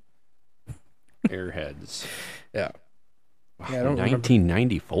 Hmm? Airheads. Yeah. Wow, Yeah, I don't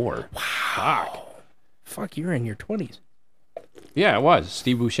 1994. Wow. Fuck, you're in your 20s. Yeah, it was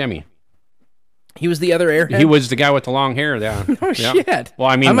Steve Buscemi. He was the other airhead? He was the guy with the long hair. Yeah. Oh, Yep. shit. Well,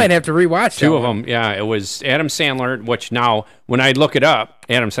 I mean, I might have to rewatch two that of one. them. Yeah, it was Adam Sandler, which now, when I look it up,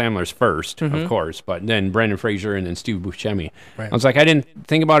 Adam Sandler's 1st, of course, but then Brendan Fraser and then Steve Buscemi. Right. I was like, I didn't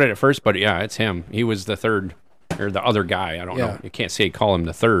think about it at first, but yeah, it's him. He was the third, or the other guy. I don't know. You can't call him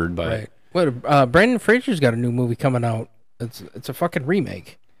the third, but Right. What? Brendan Fraser's got a new movie coming out. It's a fucking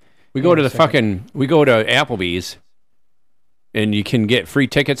remake. we go to Applebee's, and you can get free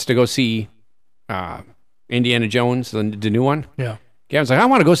tickets to go see Indiana Jones, the new one. Yeah. Gavin's like, I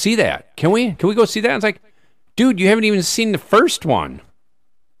want to go see that. Can we go see that? I was like, dude, you haven't even seen the first one.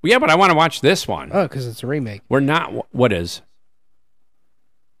 Well, yeah, but I want to watch this one. Oh, because it's a remake. We're not. What is?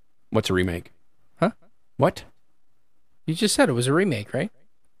 What's a remake? Huh? What? You just said it was a remake, right?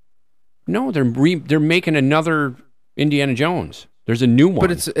 No, they're making another Indiana Jones. There's a new one.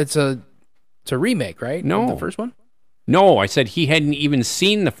 But it's a remake, right? No. Of the first one? No, I said he hadn't even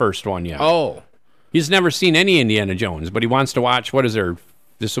seen the first one yet. Oh. He's never seen any Indiana Jones, but he wants to watch. What is there?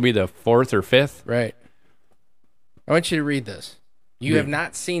 This will be the 4th or 5th. Right. I want you to read this. You have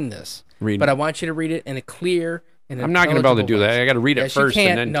not seen this, but I want you to read it in a clear and I'm not going to be able to do that. I got to read it first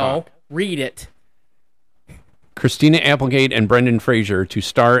and then talk. Read it. Christina Applegate and Brendan Fraser to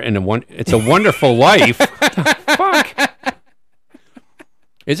star in It's a Wonderful Life. What the fuck?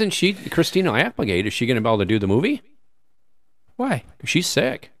 Isn't she Christina Applegate? Is she going to be able to do the movie? Why? She's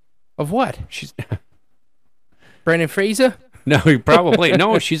sick. Of what? She's Brendan Fraser? no, probably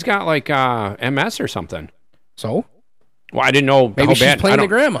no. She's got like MS or something. So? Well, I didn't know Maybe how she's bad. playing the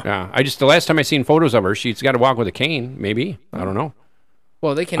grandma. Yeah, the last time I seen photos of her, she's got to walk with a cane. Maybe I don't know.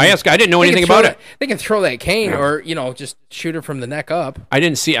 Well, they can. I didn't know anything about it. They can throw that cane, or just shoot her from the neck up. I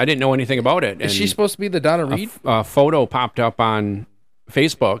didn't know anything about it. Is she supposed to be the Donna Reed? A photo popped up on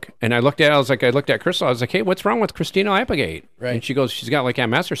Facebook, and I looked at Crystal. I was like, hey, what's wrong with Christina Applegate? Right. And she goes, she's got like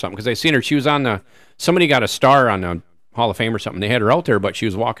MS or something. Because I seen her. She was on somebody got a star on the Hall of Fame or something. They had her out there, but she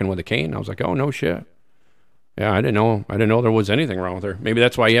was walking with a cane. I was like, oh no shit. Yeah, I didn't know there was anything wrong with her. Maybe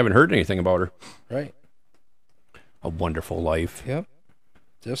that's why you haven't heard anything about her. Right. A Wonderful Life. Yep.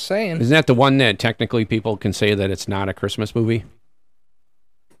 Just saying. Isn't that the one that technically people can say that it's not a Christmas movie?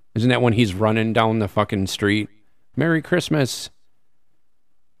 Isn't that when he's running down the fucking street? Merry Christmas.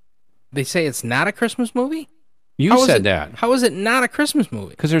 They say it's not a Christmas movie? You said that. How is it not a Christmas movie?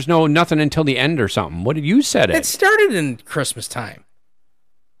 Because there's nothing until the end or something. What did you said it? It started in Christmas time.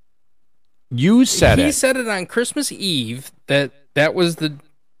 You said it. He said it on Christmas Eve that was the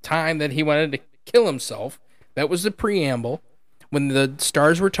time that he wanted to kill himself. That was the preamble. When the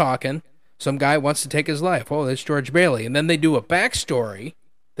stars were talking, some guy wants to take his life. Oh, that's George Bailey. And then they do a backstory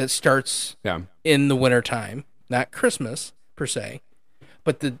that starts in the wintertime, not Christmas per se.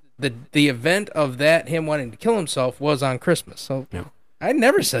 But the event of that, him wanting to kill himself, was on Christmas. So I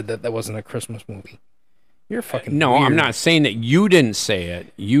never said that wasn't a Christmas movie. You're fucking No, weird. I'm not saying that you didn't say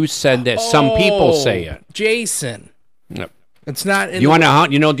it. You said that some people say it. Jason. Yep. It's not in You want to?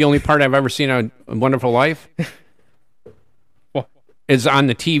 You know the only part I've ever seen a Wonderful Life is on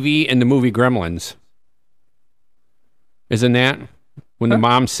the TV in the movie Gremlins. Isn't that when the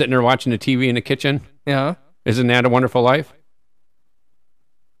mom's sitting there watching the TV in the kitchen? Yeah. Isn't that A Wonderful Life?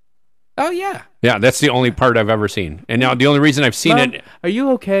 Oh, yeah. Yeah, that's the only part I've ever seen. And now the only reason I've seen Mom, it... Are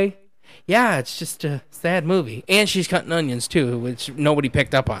you okay? Yeah, it's just a sad movie. And she's cutting onions, too, which nobody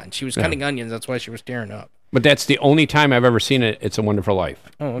picked up on. She was cutting onions. That's why she was tearing up. But that's the only time I've ever seen it. It's A Wonderful Life.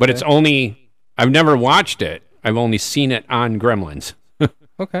 Oh, okay. But it's only... I've never watched it. I've only seen it on Gremlins.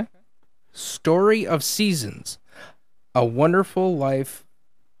 Okay. Story of Seasons. A Wonderful Life.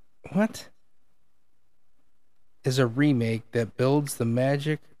 What? Is a remake that builds the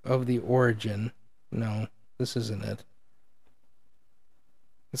magic of the origin. No, this isn't it.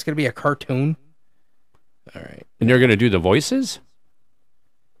 It's going to be a cartoon? All right. And they're going to do the voices?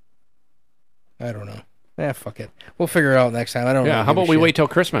 I don't know. Fuck it. We'll figure it out next time. I don't know. Yeah, how about we wait till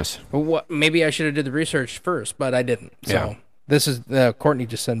Christmas? Well, maybe I should have did the research first, but I didn't. So Yeah. this is Courtney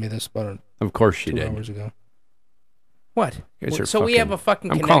just sent me this about Of course she 2 did. hours ago. What? You guys are So we have a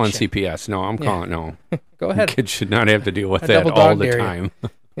fucking I'm connection. calling CPS. No, I'm calling... No. Go ahead. Kids should not have to deal with I that double all dog the dare you. time.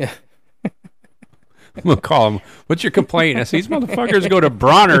 Yeah. I'm going to call them. What's your complaint? I say, these motherfuckers go to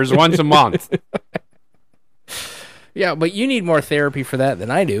Bronner's once a month. Yeah, but you need more therapy for that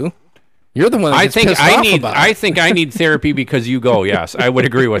than I do. You're the one that I gets think pissed I off need. about I it. think I need therapy because you go. Yes, I would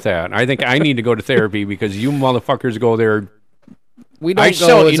agree with that. I think I need to go to therapy because you motherfuckers go there. We don't I go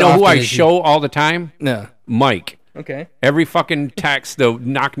show. as You know who often I as show all the time? No. Mike. Okay. Every fucking text, the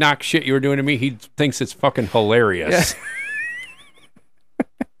knock knock shit you were doing to me, he thinks it's fucking hilarious.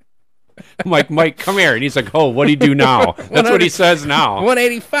 I'm like, Mike, come here, and he's like, oh, what do you do now? That's what he says now.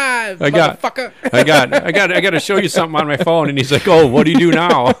 185, motherfucker. I got to show you something on my phone, and he's like, oh, what do you do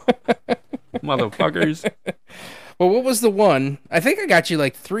now, motherfuckers? Well, what was the one? I think I got you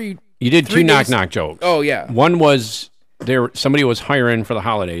like three. You did 3 two knock days- knock jokes. Oh yeah. One was somebody was hiring for the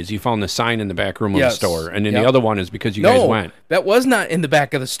holidays. You found the sign in the back room of the Yes. store, and then Yep. the other one is because you guys went. That was not in the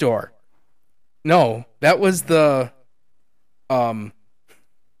back of the store. No, that was the I'm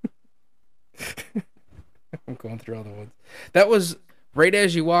going through all the ones. That was right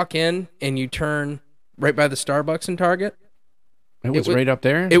as you walk in and you turn right by the Starbucks in Target. It was right up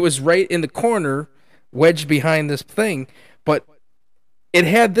there. It was right in the corner, wedged behind this thing, but it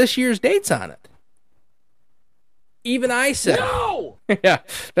had this year's dates on it. Even I said, No! Yeah,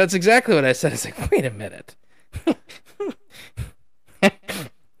 that's exactly what I said. It's like, wait a minute.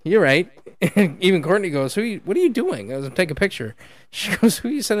 You're right. Even Courtney goes, what are you doing? I was take a picture. She goes, who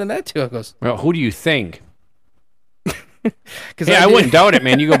are you sending that to? I goes, well, who do you think? because Yeah, I wouldn't doubt it,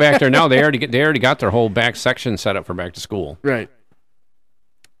 man. You go back there now; they already got their whole back section set up for back to school. Right.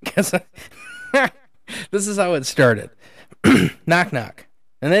 Because this is how it started. Knock, knock.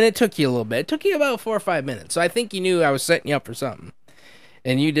 And then it took you a little bit. It took you about 4 or 5 minutes. So I think you knew I was setting you up for something.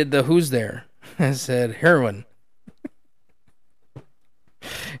 And you did the who's there. I said, heroin.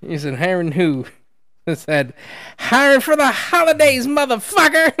 You said, hiring who? I said, hiring for the holidays,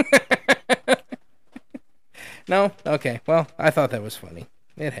 motherfucker. No? Okay. Well, I thought that was funny.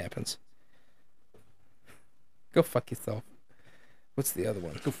 It happens. Go fuck yourself. What's the other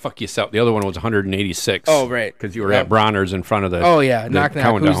one? Go fuck yourself. The other one was 186. Oh, right. Because you were at Bronner's in front of the. Oh, yeah. the Knock, knock.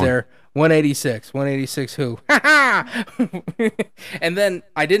 countdown. Who's there? 186. 186 who? Ha ha! And then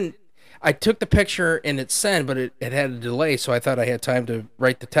I took the picture and it sent, but it had a delay, so I thought I had time to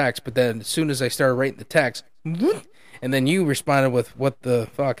write the text. But then as soon as I started writing the text, and then you responded with, what the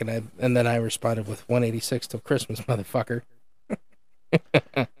fuck? And then I responded with 186 till Christmas, motherfucker.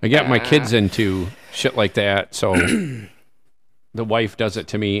 I got my kids into shit like that, so the wife does it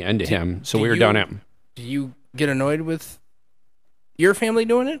to me and to him. So we were done at. Do you get annoyed with your family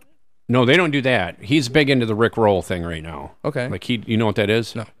doing it? No, they don't do that. He's big into the Rick Roll thing right now. Okay. Like you know what that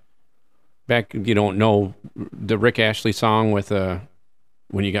is? No. Back, you don't know the Rick Ashley song with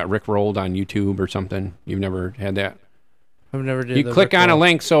when you got Rick rolled on YouTube or something. You've never had that. I've never did. You the click Rick on a roll.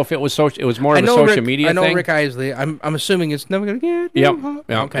 link. So if it was social, it was more I of a know social Rick, media I know thing. Rick Isley. I'm assuming it's never gonna get. Yep. Yep.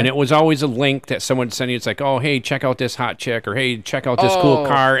 Yep. Okay. And it was always a link that someone would send you. It's like, oh, hey, check out this hot chick, or hey, check out this cool Oh.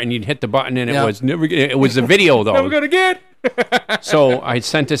 car, and you'd hit the button, and Yeah. it was never. It was a video though. Never gonna get. So I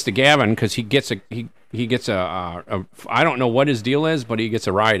sent this to Gavin because he gets a I don't know what his deal is, but he gets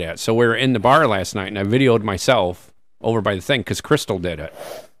a ride at. So we were in the bar last night, and I videoed myself over by the thing because Crystal did it,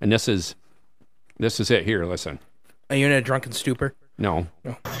 and this is it here. Listen. Are you in a drunken stupor? No.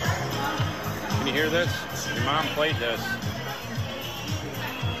 No. Can you hear this? Your mom played this.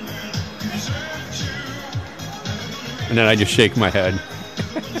 And then I just shake my head.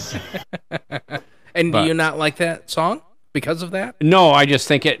 And But- do you not like that song because of that? No, I just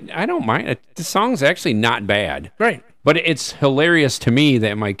think I don't mind it. The song's actually not bad. Right. But it's hilarious to me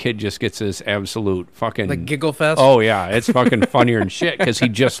that my kid just gets this absolute fucking... Like giggle fest. Oh, yeah. It's fucking funnier than shit because he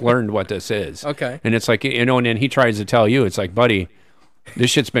just learned what this is. Okay. And it's like, and then he tries to tell you, it's like, buddy, this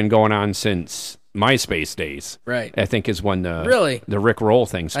shit's been going on since MySpace days. Right. I think is when Really? the Rick Roll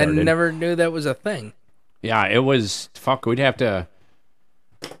thing I started. never knew that was a thing. Yeah, it was... Fuck, we'd have to...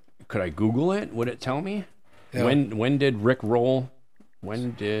 Could I Google it? Would it tell me? Yeah. When did Rick Roll...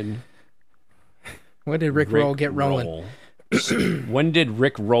 When did Rick Roll get rolling? roll? When did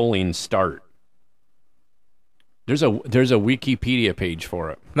Rick rolling start? There's a Wikipedia page for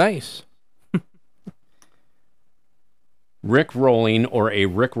it. Nice. Rick rolling or a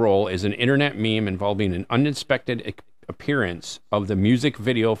Rick roll is an internet meme involving an unexpected appearance of the music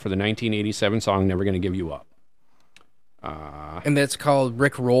video for the 1987 song "Never Gonna Give You Up." And that's called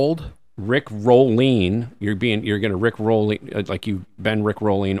Rick Rolled. Rick rolling, you're gonna Rick rolling like you've been Rick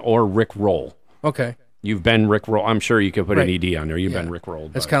rolling or Rick roll. Okay. You've been Rick roll. I'm sure you could put Right. an ED on there. You've Yeah. been Rick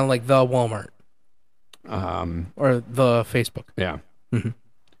rolled. That's but, kind of like the Walmart um, or the Facebook. yeah. Mhm.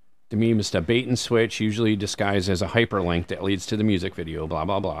 The meme is a bait and switch, usually disguised as a hyperlink that leads to the music video, blah,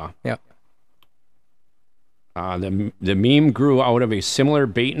 blah, blah. Yeah. The meme grew out of a similar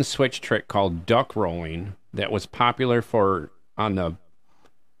bait and switch trick called duck rolling that was popular on the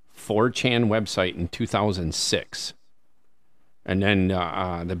 4chan website in 2006. And then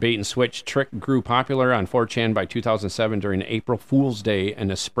the bait and switch trick grew popular on 4chan by 2007 during April Fool's Day and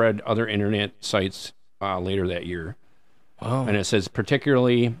has spread other internet sites later that year. Wow. And it says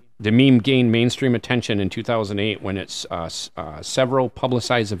particularly the meme gained mainstream attention in 2008 when it's several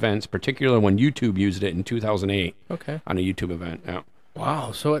publicized events, particularly when YouTube used it in 2008. Okay. On a YouTube event. Yeah.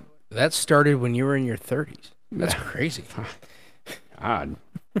 Wow. So that started when you were in your 30s. That's crazy. Odd.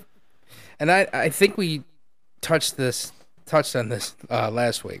 And I think we touched on this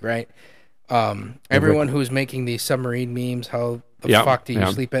last week, right? Everyone who's making these submarine memes, how the fuck do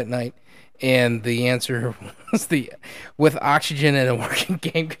you sleep at night? And the answer was with oxygen and a working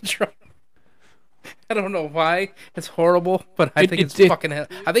game control. I don't know why. It's horrible, but I think it's fucking hell.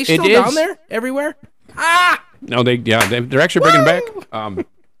 Are they still down there everywhere? Ah! No, they're actually bringing it back.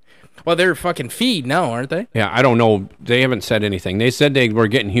 Well, they're fucking feed now, aren't they? Yeah, I don't know. They haven't said anything. They said they were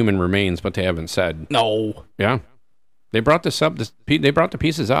getting human remains, but they haven't said. No. Yeah. They brought the sub. They brought the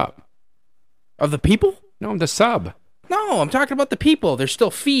pieces up. Of the people? No, the sub. No, I'm talking about the people. There's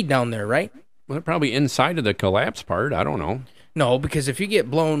still feed down there, right? Well, they're probably inside of the collapse part. I don't know. No, because if you get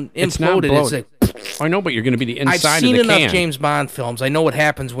imploded, it's like... I know, but you're going to be the inside of the can. I've seen enough James Bond films. I know what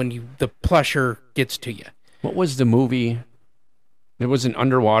happens when the pressure gets to you. What was the movie? There was an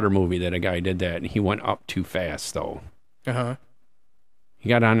underwater movie that a guy did that, and he went up too fast, though. Uh-huh. He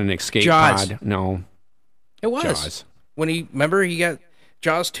got on an escape Jaws. pod. No. It was. Jaws. Remember he got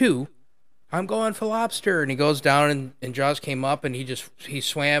Jaws 2. I'm going for lobster, and he goes down, and Jaws came up, and he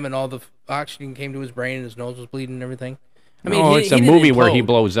swam, and all the oxygen came to his brain, and his nose was bleeding and everything. I mean, it's a movie where he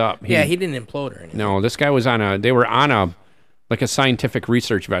blows up. He didn't implode or anything. No, this guy was they were on a scientific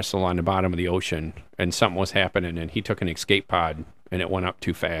research vessel on the bottom of the ocean, and something was happening, and he took an escape pod, and it went up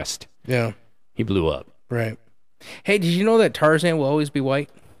too fast. Yeah. He blew up. Right. Hey, did you know that Tarzan will always be white?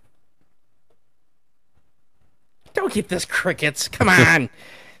 Don't get this crickets. Come on.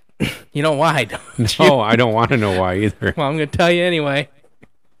 You know why, don't you? No, I don't want to know why either. Well, I'm going to tell you anyway.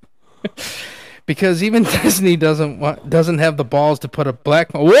 Because even Disney doesn't have the balls to put a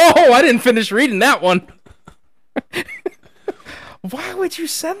black... Whoa! I didn't finish reading that one. Why would you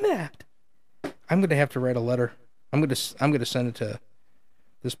send that? I'm going to have to write a letter. I'm going to send it to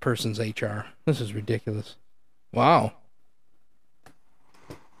this person's HR. This is ridiculous. Wow.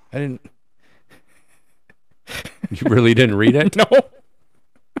 I didn't... You really didn't read it? No.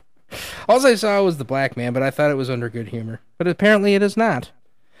 All I saw was the black man, but I thought it was under good humor. But apparently it is not.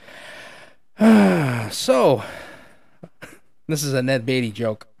 So, this is a Ned Beatty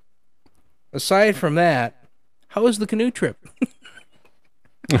joke. Aside from that, how was the canoe trip?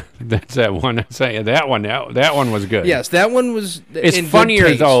 That's that one. I say that one was good. Yes, that one was. It's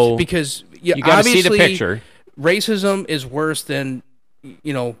funnier though because you got to see the picture. Racism is worse than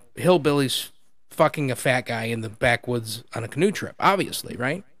hillbillies fucking a fat guy in the backwoods on a canoe trip. Obviously,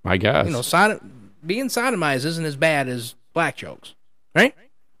 right? I guess. Being sodomized isn't as bad as black jokes, right?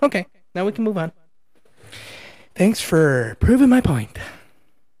 Okay, now we can move on. Thanks for proving my point.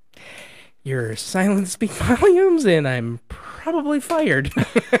 Your silence speaks volumes, and I'm probably fired.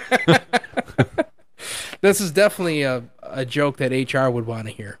 This is definitely a joke that HR would want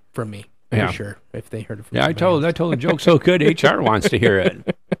to hear from me, for sure, if they heard it from me. Yeah, I told the joke so good, HR wants to hear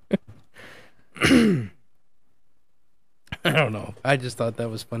it. I don't know. I just thought that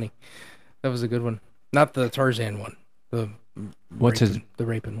was funny. That was a good one. Not the Tarzan one. The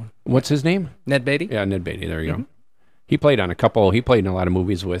raping one. What's his name? Ned Beatty? Yeah, Ned Beatty. There you go. He played in a lot of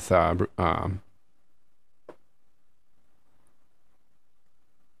movies with Burt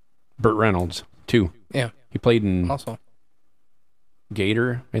Reynolds too. Yeah. He played in also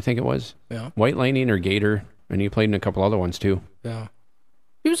Gator, I think it was. Yeah. White Lightning or Gator, and he played in a couple other ones too. Yeah.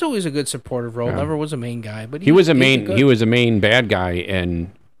 He was always a good supportive role. Never was a main guy, but he was a main bad guy,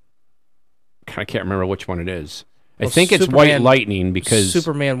 and I can't remember which one it is. I think it's White Lightning because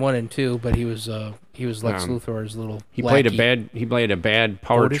Superman 1 and 2, but he was Lex Luthor's little. He played a bad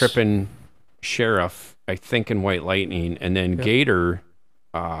power tripping sheriff, I think, in White Lightning, and then Gator,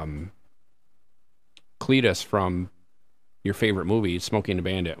 Cletus from your favorite movie, Smokey and the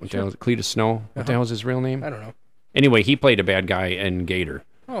Bandit. What the hell is it? Cletus Snow? What the hell is his real name? I don't know. Anyway, he played a bad guy in Gator.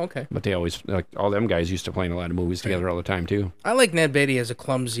 Oh, okay. But they always, all them guys used to play in a lot of movies together all the time, too. I like Ned Beatty as a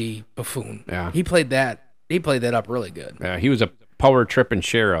clumsy buffoon. Yeah. He played that up really good. Yeah, he was a power tripping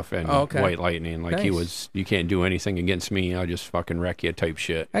sheriff in Oh, okay. White Lightning. Like he Nice. was, you can't do anything against me. I'll just fucking wreck you type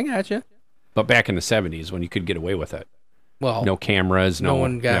shit. I gotcha. But back in the 70s when you could get away with it. Well, No cameras, no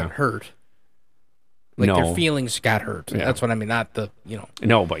one got yeah. hurt. Like No. their feelings got hurt. Yeah. That's what I mean. Not the, you know.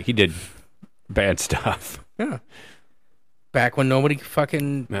 No, but he did bad stuff. Yeah. Back when nobody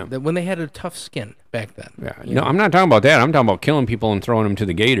fucking, Yeah. when they had a tough skin back then. Yeah. You No, know? I'm not talking about that. I'm talking about killing people and throwing them to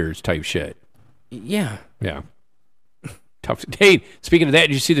the gators type shit. Yeah. Yeah. Tough. Hey, speaking of that,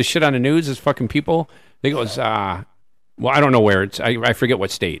 did you see the shit on the news? This fucking people. I think it was, well, I don't know where. I forget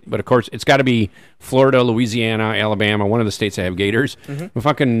what state. But, of course, it's got to be Florida, Louisiana, Alabama, one of the states that have gators. Mm-hmm. A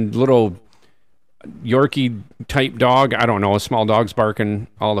fucking little Yorkie-type dog. I don't know. A small dog's barking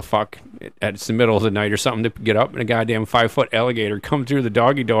all the fuck. It's the middle of the night or something to get up, and a goddamn 5-foot alligator come through the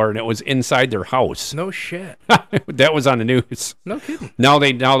doggy door, and it was inside their house. No shit. That was on the news. No kidding. Now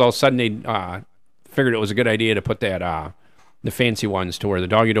all of a sudden they figured it was a good idea to put that the fancy ones to where the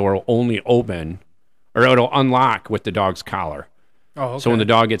doggy door will only open or it'll unlock with the dog's collar. Oh, okay. So when the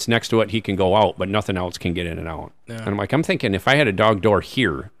dog gets next to it, he can go out, but nothing else can get in and out. Yeah. And I'm like, I'm thinking if I had a dog door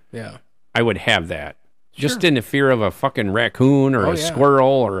here, Yeah. I would have that. Just in the fear of a fucking raccoon or Oh, a yeah. squirrel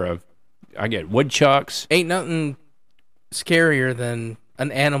or I get woodchucks. Ain't nothing scarier than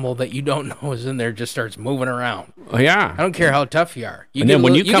an animal that you don't know is in there just starts moving around. Oh, yeah. I don't care how tough you are. You And get then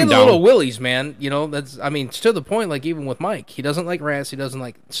when you come get down- little willies, man. You know that's. I mean, it's to the point. Like even with Mike, he doesn't like rats. He doesn't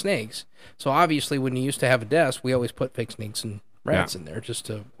like snakes. So obviously, when you used to have a desk, we always put fake snakes and rats in there just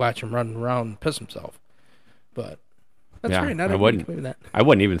to watch him run around and piss himself. But that's Yeah, right. Not I everybody wouldn't. can do that. I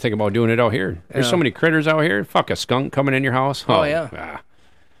wouldn't even think about doing it out here. There's so Yeah. many critters out here. Fuck, a skunk coming in your house. Oh, yeah. Ah.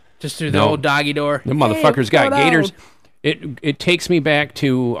 Just through the No. old doggy door. The motherfuckers got go gators. down. It takes me back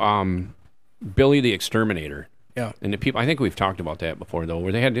to Billy the Exterminator. Yeah. And the people, I think we've talked about that before, though,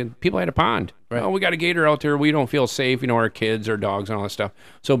 where people had a pond. Right. Oh, we got a gator out there. We don't feel safe, our kids, our dogs, and all that stuff.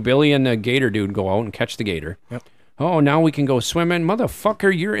 So Billy and the gator dude go out and catch the gator. Yep. Oh, now we can go swimming.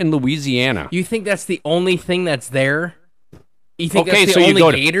 Motherfucker, you're in Louisiana. You think that's the only thing that's there? You think Okay, that's so the you only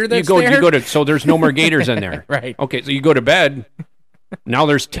go to gator that's you there? go to so there's no more gators in there. Right. Okay, so you go to bed. Now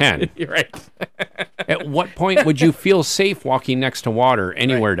there's 10. You're right. At what point would you feel safe walking next to water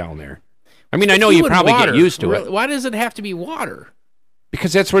anywhere down there? I mean, I know Who you would probably water? get used to Really? it Why does it have to be water?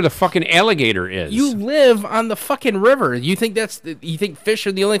 because that's where the fucking alligator is. You live on the fucking river. You think you think fish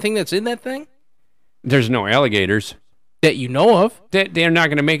are the only thing that's in that thing There's no alligators. that you know of? They're not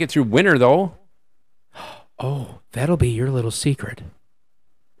going to make it through winter though. Oh, that'll be your little secret.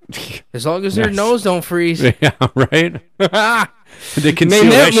 As long as their Nice. nose don't freeze. Yeah, right. They conceal Name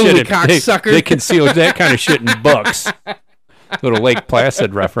that that movie, shit. cocksucker. They conceal that kind of shit in books. Little Lake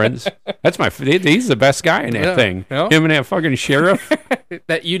Placid reference. That's he's the best guy in that Yeah, thing. yeah. Him and that fucking sheriff.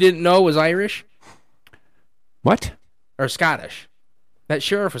 That you didn't know was Irish What? or Scottish. That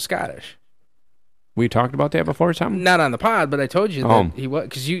sheriff was Scottish. We talked about that before or something? Not on the pod, but I told you that Oh. he was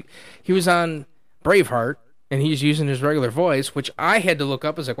because he was on Braveheart and he's using his regular voice, which I had to look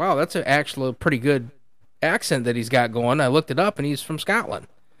up. I was like, wow, that's actually a pretty good accent that he's got going. I looked it up and he's from Scotland.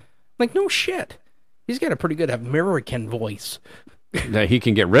 I'm like, no shit. He's got a pretty good American voice. That he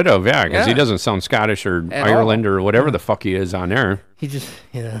can get rid of, yeah, because he Yeah. doesn't sound Scottish or At Ireland or whatever the fuck he is on there. He just,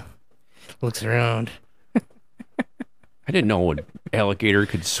 looks around. I didn't know an alligator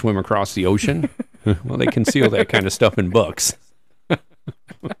could swim across the ocean. Well, they conceal that kind of stuff in books.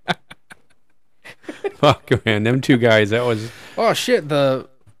 Fuck, man, them two guys, that was... Oh shit!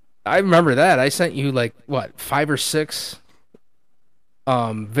 I remember that. I sent you like what 5 or 6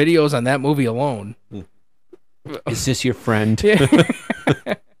 videos on that movie alone. Is this your friend? Yeah.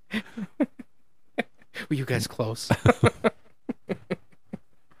 Were you guys close?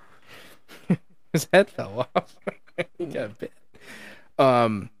 His head fell off. He got bit.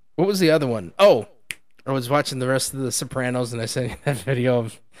 What was the other one? Oh, I was watching the rest of The Sopranos, and I sent you that video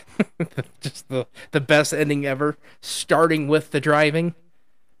of just the best ending ever, starting with the driving.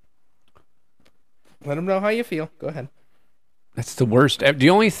 Let them know how you feel. Go ahead. That's the worst. The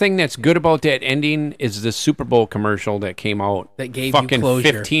only thing that's good about that ending is the Super Bowl commercial that came out That gave you fucking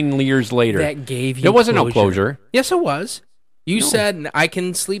closure. 15 years later. That gave you There wasn't no closure. Yes, it was. You said, I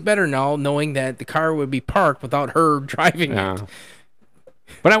can sleep better now knowing that the car would be parked without her driving Yeah. it.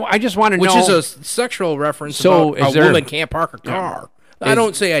 But I just want to know... Which is a sexual reference So, about is a there- woman can't park a car. I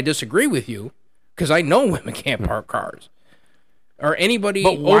don't say I disagree with you, because I know women can't park cars. Or anybody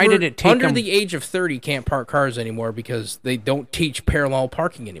But why did it take under them- the age of 30 can't park cars anymore because they don't teach parallel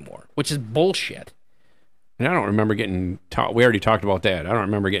parking anymore, which is bullshit. And I don't remember getting taught... We already talked about that. I don't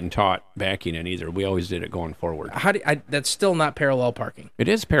remember getting taught backing in either. We always did it going forward. That's still not parallel parking. It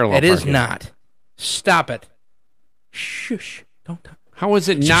is parallel It is parking. not. Stop it. Shush. Don't. How is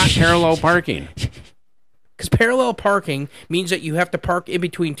it not parallel parking? Because parallel parking means that you have to park in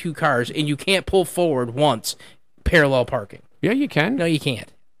between two cars, and you can't pull forward once. Parallel parking. Yeah, you can. No, you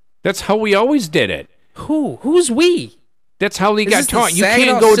can't. That's how we always did it. Who? Who's we? That's how they got taught. You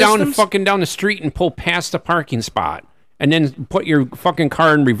can't go down the street and pull past the parking spot and then put your fucking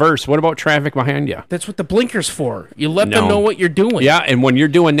car in reverse. What about traffic behind you? That's what the blinker's for. You let them know what you're doing. Yeah, and when you're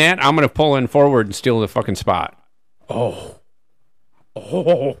doing that, I'm going to pull in forward and steal the fucking spot. Oh.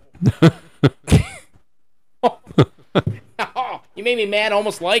 You made me mad,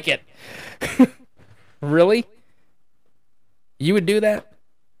 almost like it. Really? You would do that?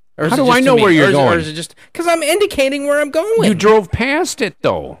 Or how do I know where you're going? Or is it just because I'm indicating where I'm going? You drove past it,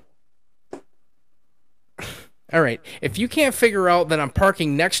 though. All right. If you can't figure out that I'm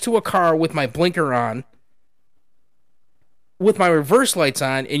parking next to a car with my blinker on, with my reverse lights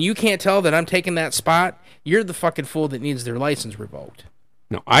on, and you can't tell that I'm taking that spot, you're the fucking fool that needs their license revoked.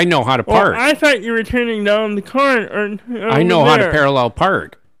 No, I know how to park. Well, I thought you were turning down the car. I know how to parallel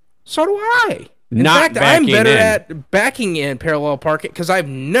park. So do I. In fact, I'm better at backing in parallel parking because I've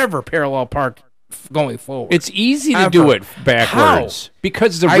never parallel parked going forward. It's easy to do it backwards. How?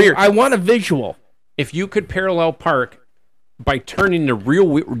 Because the rear. I want a visual. If you could parallel park by turning the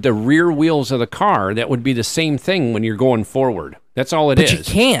rear wheels of the car, that would be the same thing when you're going forward. That's all it is. But you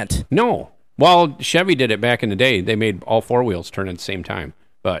can't. No. Well, Chevy did it back in the day. They made all four wheels turn at the same time.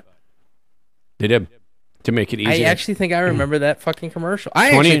 But they did to make it easier. I actually think I remember that fucking commercial.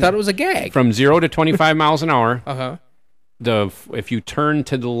 I actually thought it was a gag. From 0 to 25 miles an hour, uh-huh. If you turn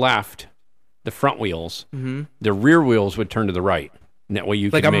to the left, the front wheels, the rear wheels would turn to the right. And that way you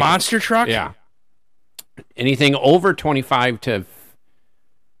like could a monster truck? Yeah. Anything over 25 to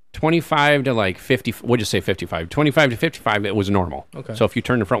like 50, we'll just say 55. 25 to 55, it was normal. Okay. So if you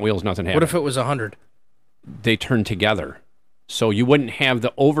turn the front wheels, nothing happened. What if it was 100? They turn together. So you wouldn't have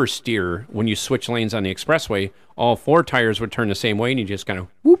the oversteer when you switch lanes on the expressway. All four tires would turn the same way, and you just kind of,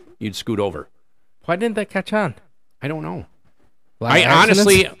 whoop, you'd scoot over. Why didn't that catch on? I don't know. I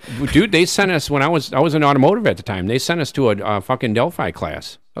honestly, dude, they sent us, when I was in automotive at the time, they sent us to a fucking Delphi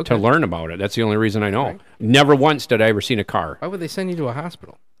class to learn about it. That's the only reason I know. Right. Never once did I ever seen a car. Why would they send you to a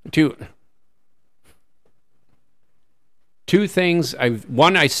hospital? Two things.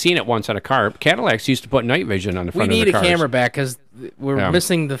 I seen it once on a car. Cadillacs used to put night vision on the front of the cars. We need a camera back because we're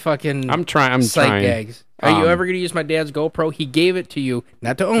missing the fucking I'm trying. gags. Are you ever going to use my dad's GoPro? He gave it to you,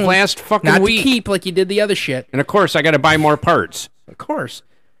 not to own. Last fucking not week. Not to keep like you did the other shit. And of course, I got to buy more parts. Of course.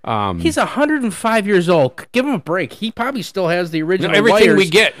 He's 105 years old. Give him a break. He probably still has the original everything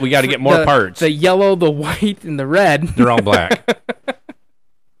wires. we got to get more parts. The yellow, the white, and the red. They're all black.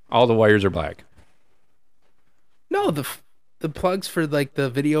 All the wires are black. No, the plugs for like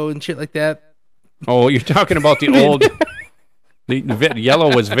the video and shit like that. Oh, you're talking about the old. The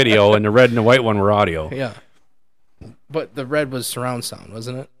yellow was video, and the red and the white one were audio. Yeah, but the red was surround sound,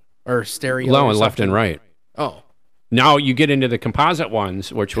 wasn't it, or stereo? No, left and right. Oh. Now you get into the composite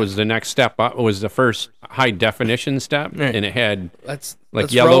ones, which was the next step up. It was the first high definition step, and it had let's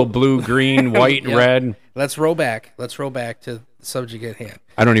yellow, blue, green, white, red. Let's roll back. Let's roll back to the subject at hand.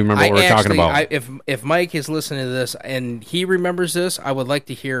 I don't even remember what we're talking about. If Mike is listening to this and he remembers this, I would like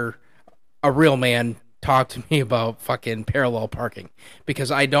to hear a real man talk to me about fucking parallel parking, because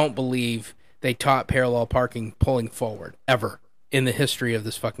I don't believe they taught parallel parking pulling forward ever in the history of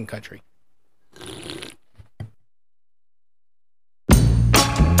this fucking country.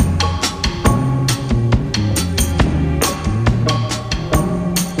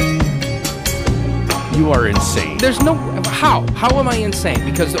 You are insane. There's no how. How am I insane?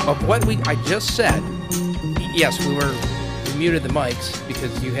 Because of what I just said. Yes, we muted the mics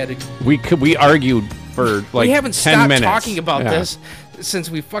because you had to. We argued for like 10 minutes. We haven't stopped talking about this since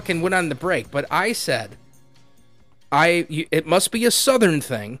we fucking went on the break. But I said, it must be a Southern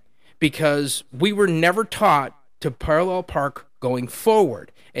thing because we were never taught to parallel park going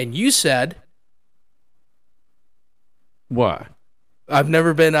forward. And you said, what? I've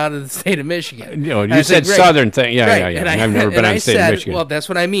never been out of the state of Michigan. You said Southern thing. Yeah, right. yeah. I've never been out of the state of Michigan. Well, that's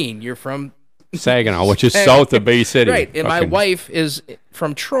what I mean. You're from Saginaw, which is south of Bay City. Right. And my wife is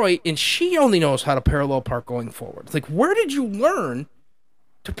from Troy, and she only knows how to parallel park going forward. It's like, where did you learn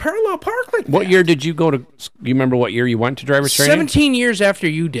to parallel park like that? What year did you go to? You remember what year you went to driver's training? 17 years after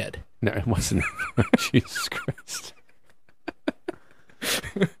you did. No, it wasn't. Jesus Christ.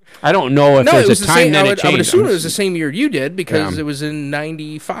 I don't know if there's a time that it changed. I would assume it was the same year you did because it was in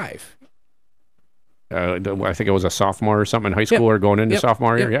 95. I think it was a sophomore or something in high school or going into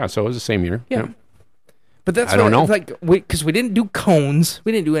sophomore year. Yeah, so it was the same year. Yeah. But that's I don't know. Because we didn't do cones.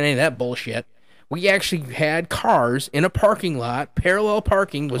 We didn't do any of that bullshit. We actually had cars in a parking lot. Parallel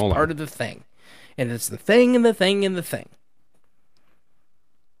parking was part of the thing. And it's the thing and the thing and the thing.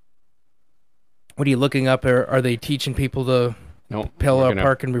 What are you looking up? Are they teaching people to parallel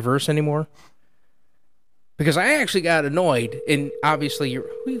park in reverse anymore? Because I actually got annoyed, and obviously, who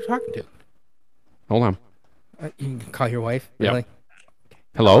are you talking to? Hold on. You can call your wife? Really? Yep.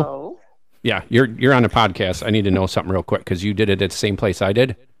 Hello? Yeah, you're on a podcast. I need to know something real quick, because you did it at the same place I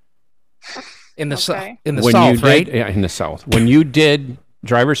did. In the South, right? Yeah, in the South. When you did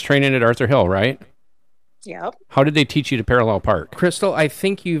driver's training at Arthur Hill, right? Yep. How did they teach you to parallel park? Crystal, I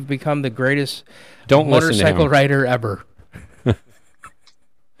think you've become the greatest motorcycle rider ever.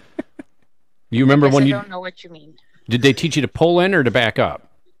 You remember when you... I don't know what you mean. Did they teach you to pull in or to back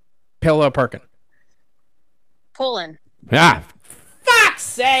up? Parallel parking. Pull in. Ah. Fuck's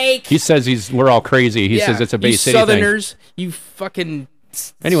sake! He says we're all crazy. He says it's a Bay City Southerners, thing. you fucking...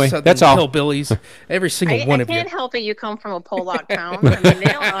 Anyway, Southern that's all. Hillbillies. Every single one of you. I can't help it. You come from a Pollock town. I mean, they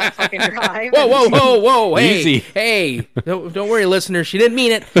don't know how to fucking drive. Whoa. Hey, Easy. Hey. Don't worry, listeners. She didn't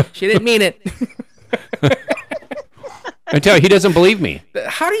mean it. She didn't mean it. I tell you, he doesn't believe me.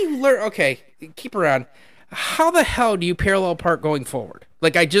 How do you learn? Okay, keep her on. How the hell do you parallel park going forward?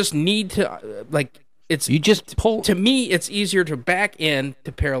 Like, I just need to, you just pull. To me, it's easier to back in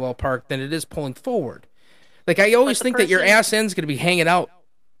to parallel park than it is pulling forward. Like, I always think that your ass end's going to be hanging out.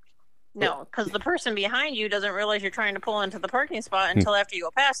 No, because the person behind you doesn't realize you're trying to pull into the parking spot until after you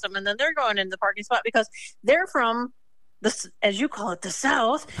go past them, and then they're going into the parking spot because they're from as you call it, the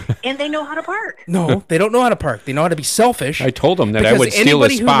South, and they know how to park. No, they don't know how to park. They know how to be selfish. I told them that I would steal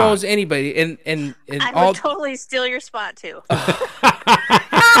his spot. Anybody who knows anybody, and I would totally steal your spot too.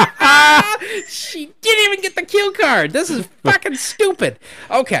 She didn't even get the cue card. This is fucking stupid.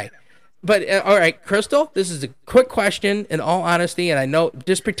 Okay. But, all right, Crystal, this is a quick question in all honesty, and I know,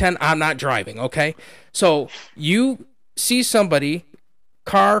 just pretend I'm not driving, okay? So, you see somebody,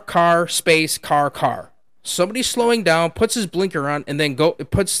 car, space, car. Somebody slowing down, puts his blinker on, and then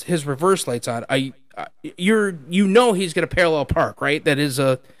puts his reverse lights on. You know he's going to parallel park, right? That is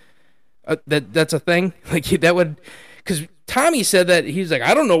that's a thing? Like, that would... Because Tommy said that, he's like,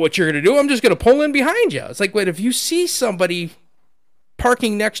 I don't know what you're going to do. I'm just going to pull in behind you. It's like, wait, if you see somebody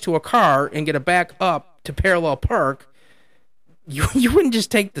parking next to a car and get a back up to parallel park, you wouldn't just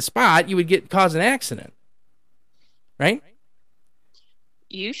take the spot. You would cause an accident, right?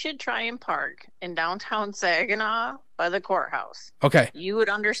 You should try and park in downtown Saginaw by the courthouse. Okay. You would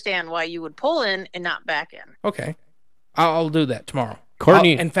understand why you would pull in and not back in. Okay. I'll do that tomorrow.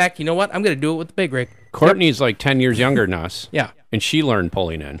 Courtney. In fact, you know what? I'm going to do it with the big rig. Courtney's like 10 years younger than us. Yeah. And she learned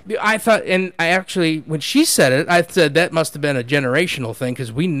pulling in. I thought, and I actually, when she said it, I said that must have been a generational thing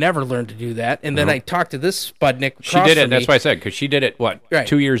because we never learned to do that. And then I talked to this Spudnik. She did it. That's why I said, because she did it, right.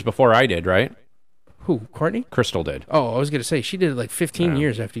 2 years before I did, right? Who, Courtney? Crystal did. Oh, I was going to say, she did it like 15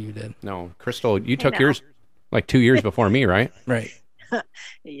 years after you did. No, Crystal, you took yours like 2 years before me, right? Right.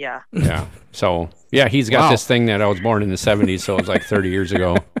 Yeah. Yeah. So, yeah, he's got this thing that I was born in the 70s, so it was like 30 years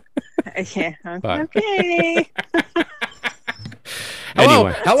ago. Yeah. Okay.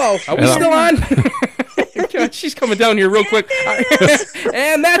 Anyway. Hello. Are we still on? She's coming down here real quick.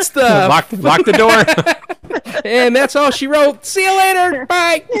 And that's the... Lock the door. And that's all she wrote. See you later.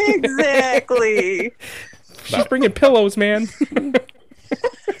 Bye. Exactly. She's bringing pillows, man.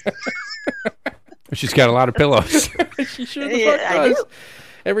 She's got a lot of pillows. She sure the fuck does.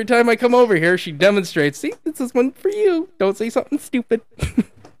 Every time I come over here, she demonstrates. See, this is one for you. Don't say something stupid.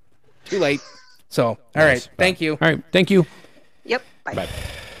 Too late. So, all right. Thank you. All right. Thank you. Yep. Bye.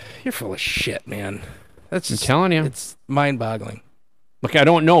 You're full of shit, man. I'm telling you. It's mind-boggling. Look, I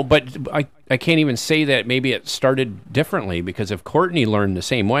don't know, but I can't even say that maybe it started differently because if Courtney learned the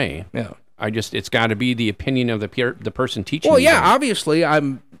same way, it's got to be the opinion of the person teaching. Well, yeah, obviously,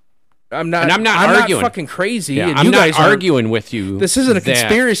 I'm not arguing. Not fucking crazy. Yeah, and I'm you not guys arguing with you. This isn't a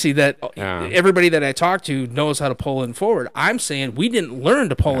conspiracy that everybody that I talk to knows how to pull in forward. I'm saying we didn't learn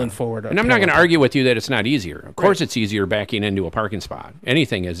to pull in forward. And I'm not going to argue with you that it's not easier. Of course it's easier backing into a parking spot.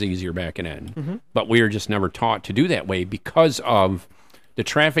 Anything is easier backing in. Mm-hmm. But we are just never taught to do that way because of the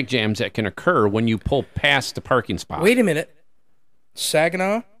traffic jams that can occur when you pull past the parking spot. Wait a minute.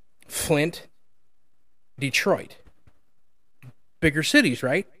 Saginaw, Flint, Detroit. Bigger cities,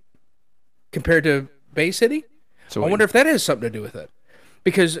 right? Compared to Bay City? So I wonder if that has something to do with it.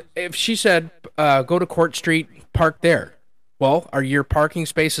 Because if she said, go to Court Street, park there. Well, are your parking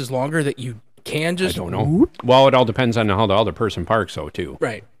spaces longer that you can just... I don't know. Well, it all depends on how the other person parks, though, too.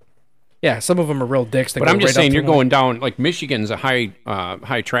 Right. Yeah, some of them are real dicks. But I'm just saying, you're going down... Like, Michigan's a high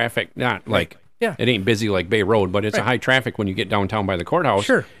traffic, not like... Yeah. It ain't busy like Bay Road, but it's a high traffic when you get downtown by the courthouse.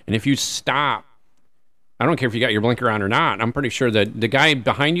 Sure. And if you stop I don't care if you got your blinker on or not. I'm pretty sure that the guy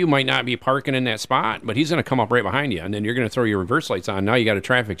behind you might not be parking in that spot, but he's going to come up right behind you, and then you're going to throw your reverse lights on. Now you got a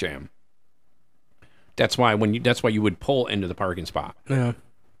traffic jam. That's why you would pull into the parking spot. Yeah.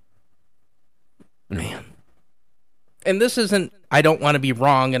 Man. And this isn't, I don't want to be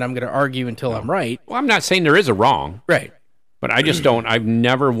wrong and I'm going to argue until I'm right. Well, I'm not saying there is a wrong. Right. But I just don't, I've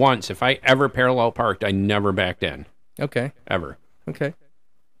never once, if I ever parallel parked, I never backed in. Okay. Ever. Okay.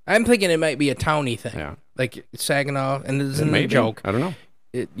 I'm thinking it might be a towny thing. Yeah. Like Saginaw, and this isn't a joke. I don't know.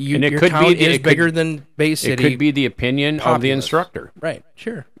 Your town is bigger than Bay City. It could be the opinion of the instructor. Right,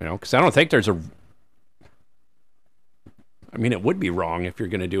 sure. You know, because I don't think there's a... I mean, it would be wrong if you're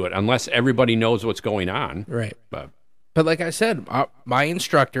going to do it, unless everybody knows what's going on. Right. But like I said, my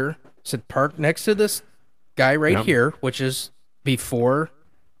instructor said park next to this guy right here, which is before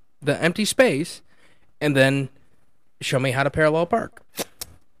the empty space, and then show me how to parallel park.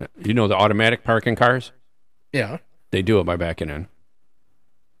 You know the automatic parking cars? Yeah. They do it by backing in.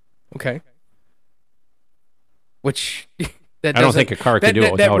 Okay. Which I don't think a car could do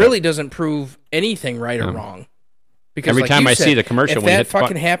it without that really doesn't prove anything right or wrong. Because every like time I said, see the commercial, if when that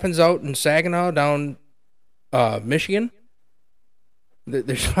fucking happens out in Saginaw down Michigan,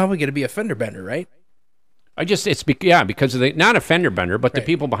 there's probably going to be a fender bender, right? Because of the not a fender bender, but the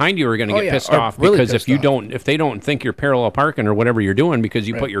people behind you are going to get pissed off really because pissed if they don't think you're parallel parking or whatever you're doing because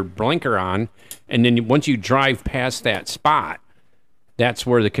you put your blinker on, and then once you drive past that spot, that's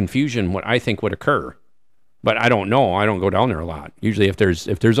where the confusion what I think would occur. But I don't know. I don't go down there a lot. Usually, if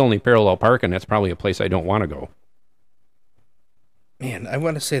there's only parallel parking, that's probably a place I don't want to go. Man, I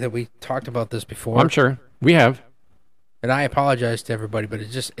want to say that we talked about this before. I'm sure we have. And I apologize to everybody, but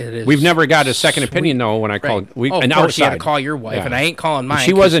it is. We've never got a second opinion though. When I called, of course you had to call your wife, and I ain't calling mine.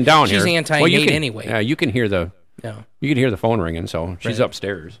 She wasn't down she's here. She's anti-Nate anyway. Yeah, you can hear the phone ringing, so she's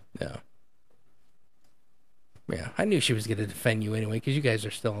upstairs. Yeah. Yeah, I knew she was going to defend you anyway because you guys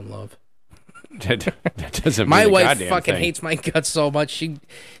are still in love. that doesn't. My mean wife fucking hates my guts so much.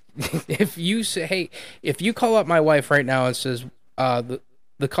 If you say, hey, if you call up my wife right now and says, the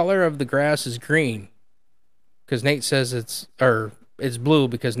color of the grass is green. Because Nate says it's blue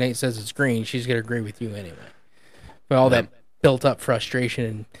because Nate says it's green. She's gonna agree with you anyway. But all that built up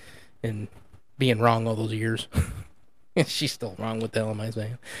frustration and being wrong all those years, she's still wrong. What the hell am I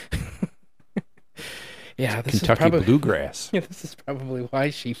saying? Yeah, this Kentucky is probably bluegrass. Yeah, this is probably why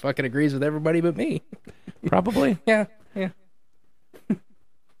she fucking agrees with everybody but me. Probably. Yeah.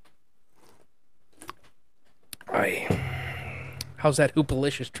 How's that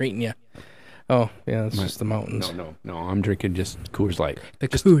hoopalicious treating you? Oh, yeah, it's just the mountains. No, I'm drinking just Coors Light.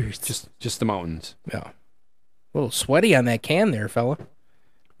 Coors. Just the mountains. Yeah. A little sweaty on that can there, fella.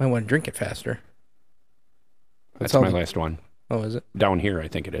 Might want to drink it faster. That's my last one. Oh, is it? Down here, I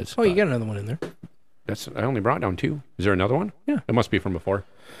think it is. Oh, you got another one in there. I only brought down 2. Is there another one? Yeah. It must be from before.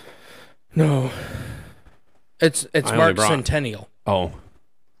 No. It's Mark Centennial. Oh,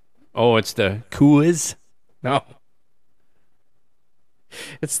 it's the Coors? No.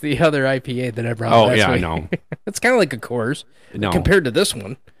 It's the other IPA that I brought. Oh, yeah, week. I know. It's kind of like a Coors. No. Compared to this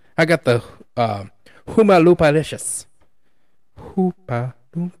one. I got the Huma Lupalicious. Hoopa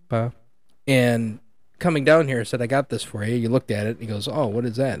Loompa. And coming down here, I said, I got this for you. You looked at it. He goes, oh, what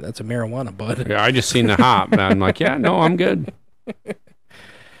is that? That's a marijuana bud. Yeah, I just seen the hop. And I'm like, yeah, no, I'm good.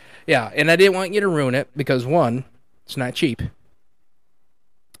 Yeah, and I didn't want you to ruin it because, one, it's not cheap.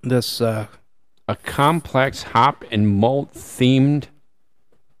 This, a complex hop and malt themed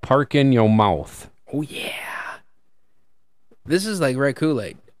park in your mouth. Oh, yeah. This is like red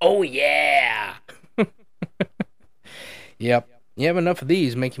Kool-Aid. Oh, yeah. Yep. You have enough of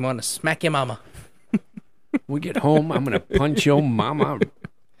these, make you want to smack your mama. We get home, I'm going to punch your mama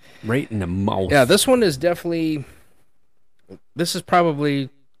right in the mouth. Yeah, this one is definitely, this is probably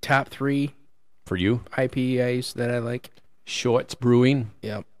top 3 for you IPAs that I like. Shorts Brewing.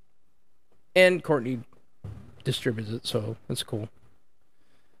 Yep. And Courtney distributes it, so that's cool.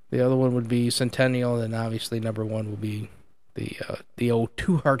 The other one would be Centennial, and obviously number 1 will be the old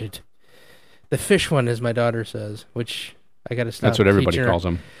Two-Hearted. The fish one, as my daughter says, which I got to stop. That's what everybody her. calls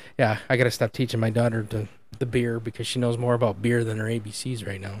them. Yeah, I got to stop teaching my daughter the beer because she knows more about beer than her ABCs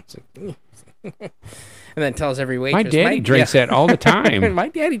right now. It's like, and then tells every waitress. My daddy drinks that all the time. My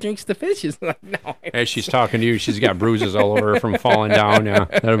daddy drinks the fishes. Like, no. As she's talking to you, she's got bruises all over her from falling down. Yeah,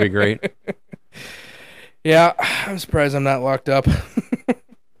 that'll be great. Yeah, I'm surprised I'm not locked up.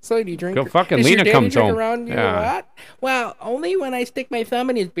 So do you drink? Go fucking Lena comes home. Around you what? Well, only when I stick my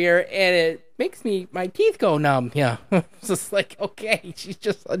thumb in his beer and it makes my teeth go numb. Yeah, it's just like, okay, she's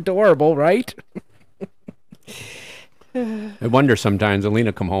just adorable, right? I wonder sometimes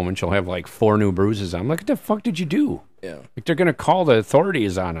Alina come home and she'll have like 4 new bruises. I'm like, what the fuck did you do? Yeah. Like they're gonna call the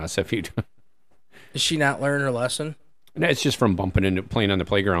authorities on us if you. Did she not learn her lesson? No, it's just from bumping into playing on the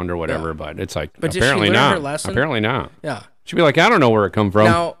playground or whatever. Yeah. But it's like but apparently did she learn not. Her lesson? Apparently not. Yeah. She'd be like, I don't know where it come from.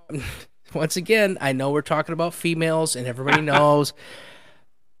 Now, once again, I know we're talking about females and everybody knows,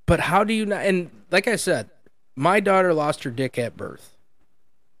 but how do you not? And like I said, my daughter lost her dick at birth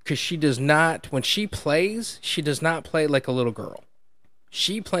because she does not. When she plays, she does not play like a little girl.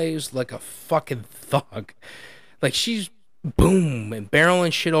 She plays like a fucking thug. Like she's boom and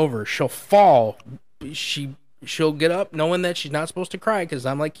barreling shit over. She'll fall. She'll get up knowing that she's not supposed to cry because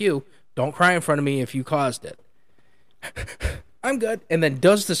I'm like you. Don't cry in front of me if you caused it. I'm good. And then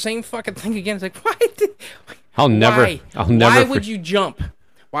does the same fucking thing again. It's like, why? I'll never. Why would you jump?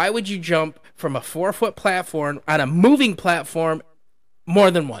 Why would you jump from a 4-foot platform on a moving platform more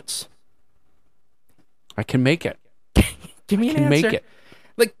than once? I can make it. Give me an answer. Make it.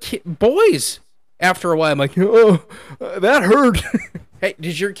 Like boys, after a while, I'm like, oh, that hurt. Hey,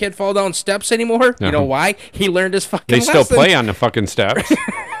 does your kid fall down steps anymore? No. You know why? He learned his fucking lesson. They still play on the fucking steps.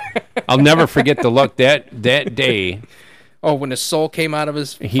 I'll never forget the look that day. Oh, when his soul came out of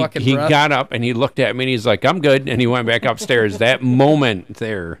his fucking breath? He got up and he looked at me and he's like, I'm good. And he went back upstairs. That moment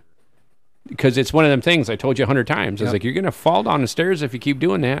there. Because it's one of them things I told you 100 times. I was like, you're going to fall down the stairs if you keep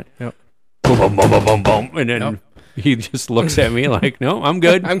doing that. Yep. Boom, boom, boom, boom, boom, boom. And then he just looks at me like, no, I'm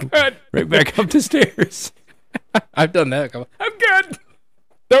good. I'm good. Right back up the stairs. I've done that. I'm good.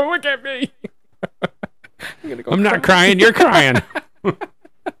 Don't look at me. I'm not crying. You're crying.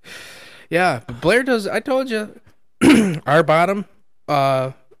 Yeah, but Blair does. I told you, our bottom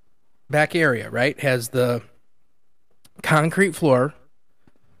back area, right, has the concrete floor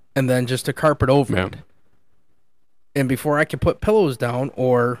and then just a carpet over it. And before I can put pillows down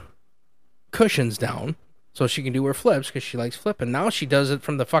or cushions down so she can do her flips because she likes flipping. Now she does it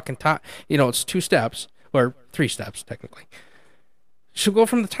from the fucking top. You know, it's 2 steps or 3 steps technically. She'll go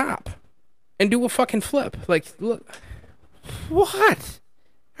from the top and do a fucking flip. Like, look, what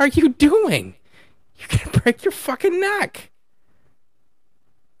are you doing? You're going to break your fucking neck.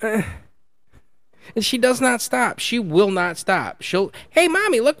 And she does not stop. She will not stop. She'll, hey,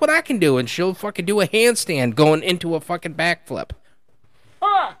 mommy, look what I can do. And she'll fucking do a handstand going into a fucking backflip.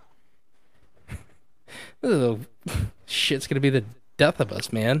 Ah! Oh, shit's going to be the death of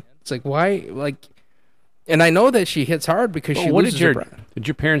us, man. It's like, why? Like, and I know that she hits hard because she loses her breath. Did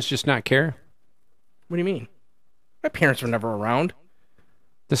your parents just not care? What do you mean? My parents were never around.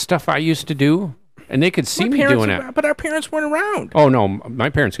 The stuff I used to do, and they could see me doing it. But our parents weren't around. Oh, no, my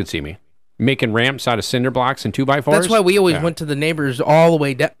parents could see me. Making ramps out of cinder blocks and 2x4s. That's why we always went to the neighbors all the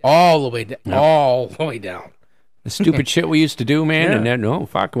way down. All the way down. Yep. All the way down. The stupid shit we used to do, man. Yeah. And then, no,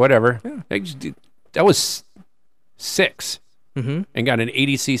 fuck, whatever. Yeah. That was 6 and got an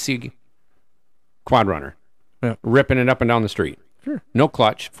 80cc quad runner. Yeah. Ripping it up and down the street. Sure. No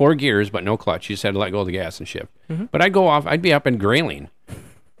clutch. 4 gears, but no clutch. You just had to let go of the gas and shift. But I'd be up in Grayling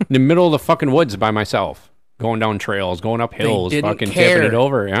in the middle of the fucking woods by myself, going down trails, going up hills, fucking tipping it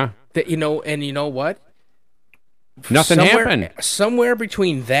over, That, you know, and you know what? Nothing happened. Somewhere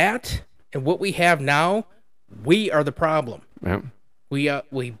between that and what we have now, we are the problem. Yeah.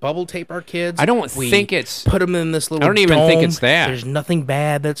 We bubble tape our kids. I don't think it's put them in this little. I don't even think it's that. There's nothing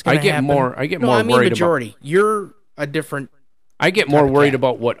bad that's going to happen. I get more worried majority. About. You're a different. I get more worried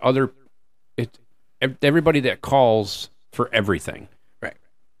about what everybody that calls for everything. Right.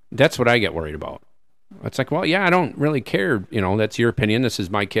 That's what I get worried about. It's like, well, yeah, I don't really care. You know, that's your opinion. This is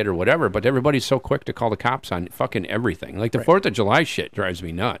my kid or whatever. But everybody's so quick to call the cops on fucking everything. Like the 4th of July shit drives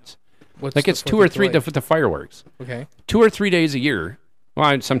me nuts. Like it's 2 or 3 the fireworks. Okay. 2 or 3 days a year.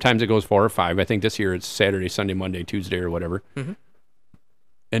 Well, sometimes it goes 4 or 5. I think this year it's Saturday, Sunday, Monday, Tuesday, or whatever.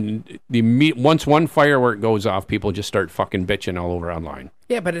 And once one firework goes off, people just start fucking bitching all over online.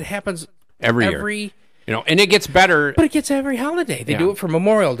 Yeah, but it happens every year. You know, and it gets better. But it gets every holiday. They do it for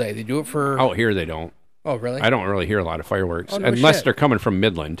Memorial Day. They do it for. Oh, here they don't. Oh, really? I don't really hear a lot of fireworks unless they're coming from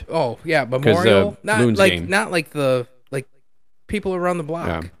Midland. Oh, yeah, Memorial. Not like people around the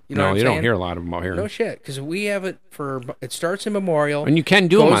block. Yeah. You know you don't hear a lot of them out here. No shit, because we have it for. It starts in Memorial, and you can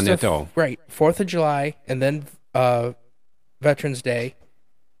do them on that though. Right, 4th of July, and then Veterans Day,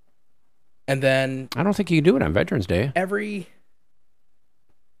 and then I don't think you can do it on Veterans Day. I think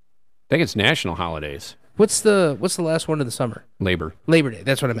it's national holidays. What's the last one of the summer? Labor Day.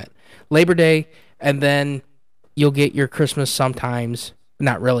 That's what I meant. Labor Day, and then you'll get your Christmas sometimes.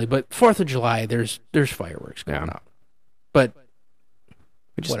 Not really, but 4th of July, there's fireworks going up. But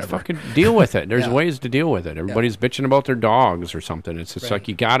just fucking deal with it. There's ways to deal with it. Everybody's bitching about their dogs or something. It's just like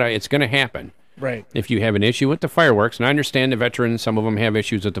it's going to happen. Right. If you have an issue with the fireworks, and I understand the veterans, some of them have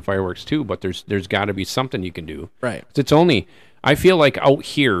issues with the fireworks too, but there's got to be something you can do. Right. It's only, I feel like out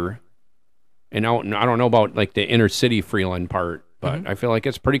here, and I don't know about like the inner city Freeland part, but I feel like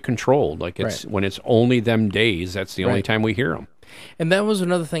it's pretty controlled. Like it's when it's only them days, that's the only time we hear them. And that was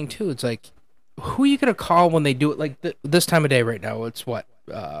another thing too. It's like, who are you gonna call when they do it? Like this time of day right now, it's what,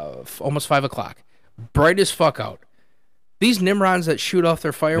 almost 5 o'clock, bright as fuck out. These Nimrods that shoot off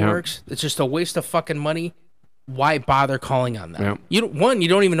their fireworks, it's just a waste of fucking money. Why bother calling on them? You don't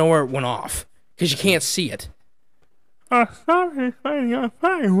even know where it went off because you can't see it. Sorry, fighting on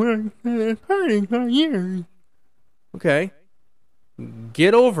fireworks and fighting for years. Okay,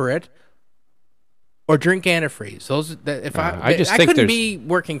 get over it, or drink antifreeze. I couldn't be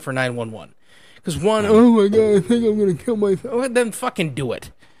working for 911 because oh my god, I think I'm gonna kill myself. Well, then fucking do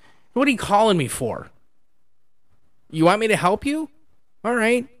it. What are you calling me for? You want me to help you? All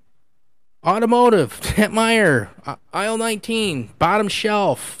right. Automotive, Meyer, aisle 19, bottom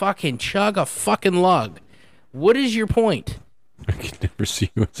shelf, fucking chug a fucking lug. What is your point? I can never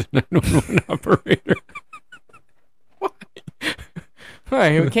see you as a 911 operator.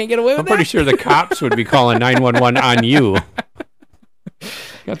 Why? We can't get away with I'm that? pretty sure the cops would be calling 911 on you.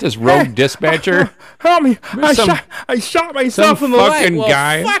 Got this rogue dispatcher. Help me! I shot myself in the leg. Well,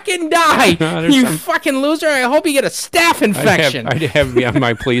 guy. Fucking die! You fucking loser! I hope you get a staph infection. I'd have me on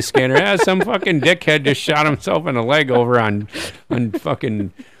my police scanner. Yeah, some fucking dickhead just shot himself in the leg over on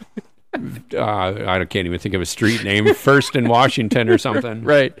fucking. I can't even think of a street name. First in Washington or something.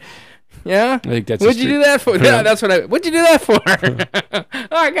 Right. Yeah? I think that's. What'd you do that for? Yeah, that's what what'd you do that for?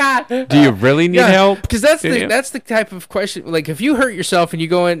 Oh God. Do you really need help? Because that's the type of question. Like, if you hurt yourself and you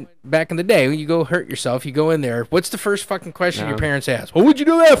go in back in the day when you go hurt yourself, you go in there. What's the first fucking question your parents ask? Well, what'd you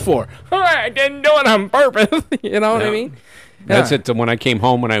do that for? Oh, I didn't do it on purpose. You know what I mean? That's it. When I came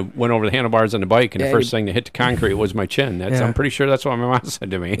home, when I went over the handlebars on the bike, and the first thing that hit the concrete was my chin. I'm pretty sure that's what my mom said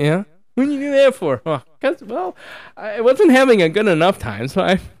to me. Yeah. What did you do that for? Well, I wasn't having a good enough time, so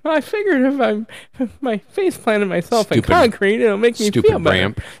I figured if my face planted myself in concrete, it'll make me feel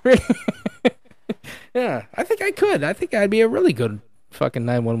better. Yeah, I think I could. I think I'd be a really good fucking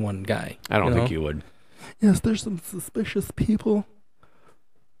 911 guy. I don't think you would. Yes, there's some suspicious people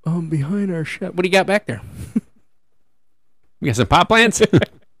behind our shop. What do you got back there? You got some pot plants?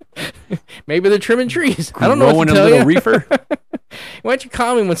 Maybe they're trimming trees. I don't know what to tell you. Reefer. Why don't you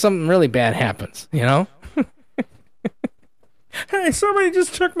call me when something really bad happens, you know? Hey, somebody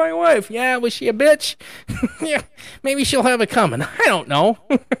just took my wife. Yeah, was she a bitch? Yeah, maybe she'll have it coming. I don't know.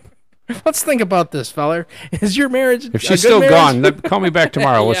 Let's think about this, feller. Is your marriage If she's still gone, call me back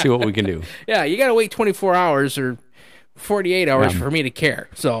tomorrow. We'll see what we can do. Yeah, you got to wait 24 hours or 48 hours for me to care.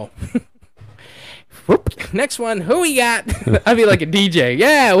 So, whoop. Next one, who we got? I'd be like a DJ.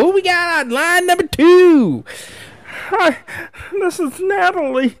 Yeah, who we got on line number 2? Hi, this is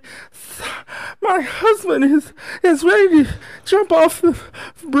Natalie. My husband is ready to jump off the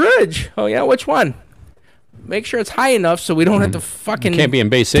bridge. Oh yeah, which one? Make sure it's high enough so we don't have to fucking can't be in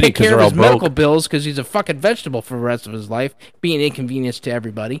Bay City take care they're of all his broke. medical bills because he's a fucking vegetable for the rest of his life, being an inconvenience to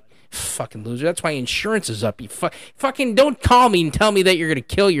everybody. Fucking loser. That's why insurance is up. You fucking don't call me and tell me that you're gonna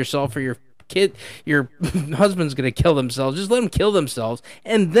kill yourself or your husband's gonna kill themselves. Just let them kill themselves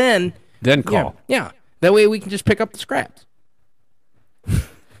and then call. Yeah. That way we can just pick up the scraps.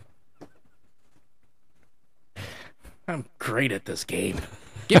 I'm great at this game.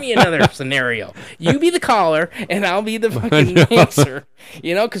 Give me another scenario. You be the caller, and I'll be the fucking answer.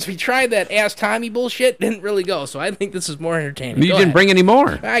 You know, because we tried that Ask Tommy bullshit, didn't really go. So I think this is more entertaining. You didn't bring any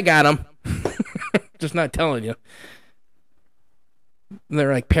more. I got them. Just not telling you.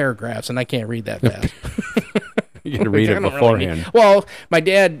 They're like paragraphs, and I can't read that fast. You got to read it beforehand. Well, my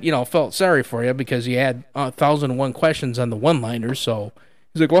dad, felt sorry for you because you had 1,001 questions on the one-liners. So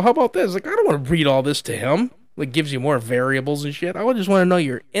he's like, well, how about this? Like, I don't want to read all this to him. Like, gives you more variables and shit. I just want to know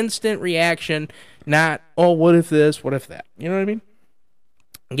your instant reaction, not, oh, what if this, what if that? You know what I mean?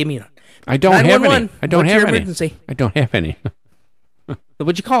 Give me a I don't have any. I don't have any. Emergency? I don't have any.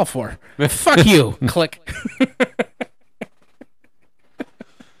 What'd you call for? Fuck you. Click.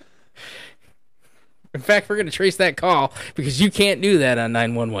 In fact, we're going to trace that call because you can't do that on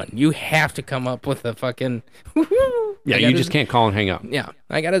 911. You have to come up with a fucking... Yeah, you just can't call and hang up. Yeah,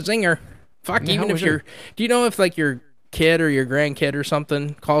 I got a zinger. Fuck, even if you're... Do you know if, like, your kid or your grandkid or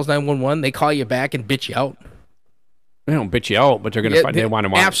something calls 911, they call you back and bitch you out? They don't bitch you out, but they're going to find... They want to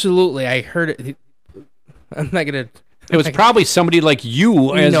watch. Absolutely. I heard it. I'm not going to... It was probably somebody like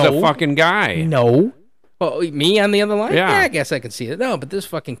you as the fucking guy. No. Oh, me on the other line? Yeah. I guess I could see it. No, but this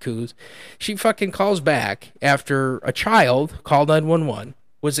fucking coos, she fucking calls back after a child called 911,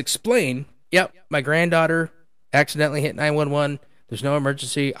 was explained Yep, my granddaughter accidentally hit 911. There's no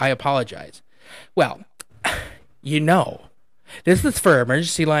emergency. I apologize. Well, this is for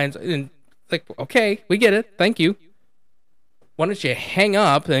emergency lines. And like, okay, we get it. Thank you. Why don't you hang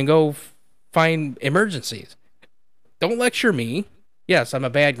up and go find emergencies? Don't lecture me. Yes, I'm a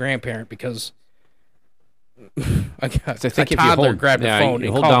bad grandparent because I think a toddler grabbed the phone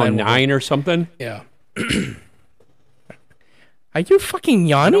and hold called down 9 or something. Yeah. Are you fucking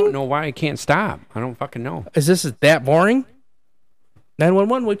yawning? I don't know why I can't stop. I don't fucking know. Is this that boring?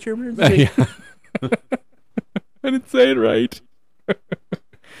 911, what's your emergency? I didn't say it right.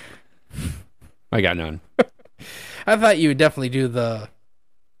 I got none. I thought you would definitely do the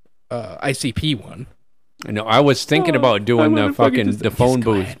ICP one. No, I was thinking about doing the phone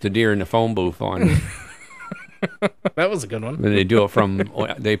booth, the deer in the phone booth one. That was a good one. And they do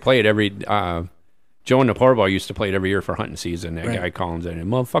it they play it every, Joe and the Poor used to play it every year for hunting season. That guy calls in, a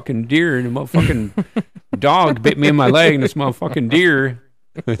motherfucking deer and a motherfucking dog bit me in my leg, and this motherfucking deer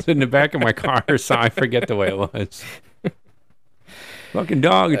was in the back of my car, so I forget the way it was. Fucking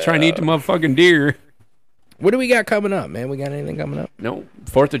dog is trying to eat the motherfucking deer. What do we got coming up, man? We got anything coming up? No.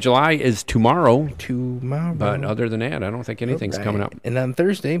 4th of July is tomorrow. Tomorrow. But other than that, I don't think anything's coming up. And on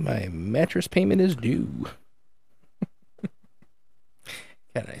Thursday, my mattress payment is due.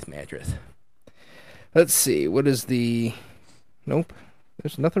 Got a nice mattress. Let's see. What is the... Nope.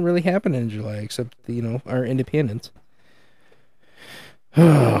 There's nothing really happening in July except, our independence.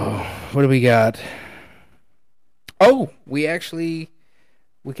 Oh, what do we got? Oh, we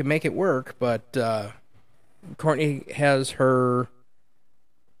can make it work, but Courtney has her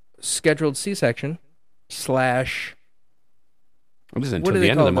scheduled C-section / It was until what do the they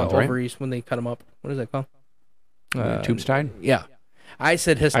end call of the month, right? ovaries when they cut them up? What is that called? Tubes tied? Yeah. I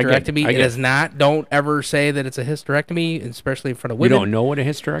said hysterectomy. It is not. Don't ever say that it's a hysterectomy, especially in front of women. You don't know what a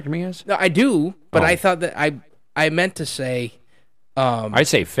hysterectomy is? No, I do, but I thought that I meant to say... I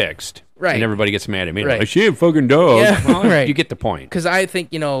say fixed. Right. And everybody gets mad at me. Right. Like, she a fucking dog. Yeah, well, right. You get the point. Because I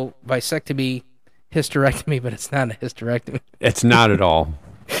think, vasectomy, hysterectomy, but it's not a hysterectomy. It's not at all.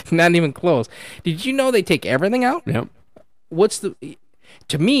 Not even close. Did you know they take everything out? Yep.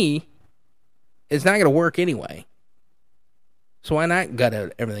 To me, it's not going to work anyway. So why not gut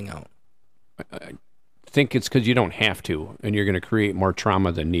everything out? I think it's because you don't have to, and you're going to create more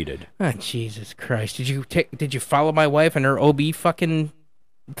trauma than needed. Oh, Jesus Christ. Did you follow my wife and her OB fucking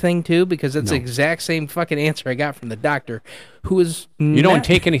thing too? Because that's the exact same fucking answer I got from the doctor, who is You don't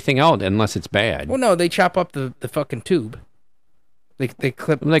take anything out unless it's bad. Well, no, they chop up the fucking tube. They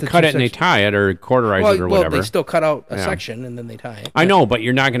clip. They cut it and they tie it or cauterize it or whatever. Well, they still cut out a section and then they tie it. I know, but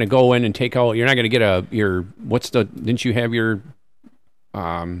you're not going to go in and take out. You're not going to get didn't you have your?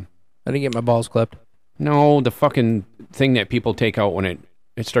 I didn't get my balls clipped. No, the fucking thing that people take out when it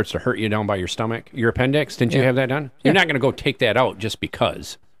starts to hurt you down by your stomach. Your appendix, didn't you have that done? You're not going to go take that out just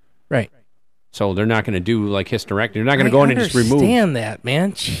because. Right. So they're not going to do like hysterectomy. They're not going to go in and just remove. I understand that,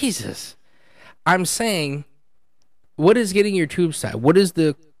 man. Jesus. I'm saying, what is getting your tubes tied? What is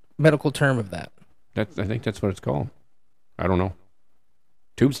the medical term of that? I think that's what it's called. I don't know.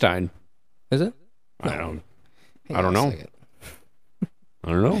 Tubes tied. Is it? No. I don't know.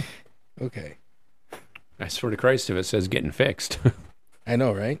 I don't know. Okay. I swear to Christ if it says getting fixed. I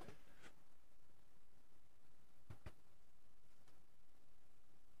know, right?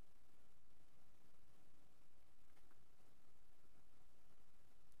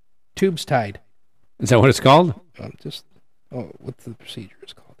 Tubes tied. Is that what it's called? What's the procedure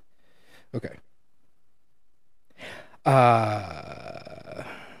is called? Okay.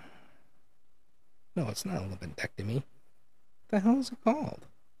 No, it's not a lipidectomy. What the hell is it called?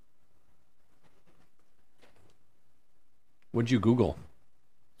 What'd you Google?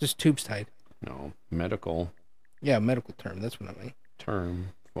 Just tubes tied. No, medical. Yeah, medical term. That's what I mean.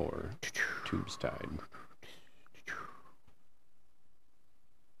 Term for tubes tied.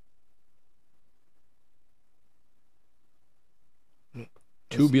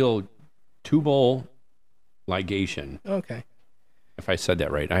 Tubal ligation. Okay. If I said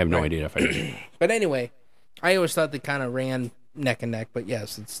that right. I have no idea if I did. But anyway, I always thought they kind of ran neck and neck. But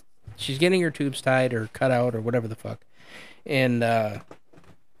yes, she's getting her tubes tied or cut out or whatever the fuck. And they'll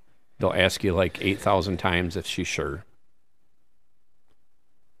ask you like 8,000 times if she's sure.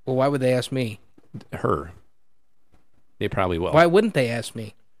 Well, why would they ask me? Her. They probably will. Why wouldn't they ask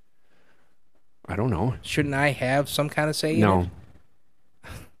me? I don't know. Shouldn't I have some kind of say in it? No.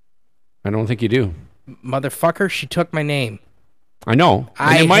 I don't think you do. Motherfucker, she took my name. I know.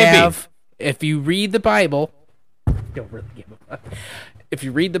 If you read the Bible, don't really give a fuck. If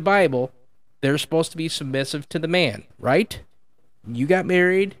you read the Bible, they're supposed to be submissive to the man, right? You got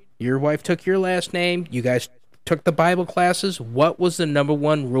married, Your wife took your last name. You guys took the Bible classes. What was the number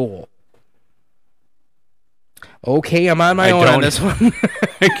one rule? Okay, I'm on my own on this one.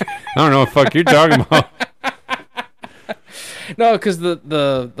 I don't know what the fuck you're talking about. No, because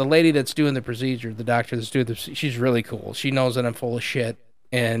the lady that's doing the procedure, the doctor that's doing she's really cool. She knows that I'm full of shit.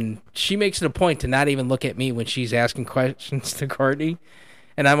 And she makes it a point to not even look at me when she's asking questions to Courtney.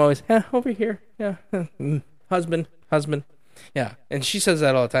 And I'm always, over here. Yeah, husband. Yeah, and she says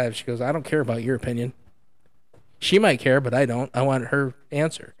that all the time. She goes, I don't care about your opinion. She might care, but I don't. I want her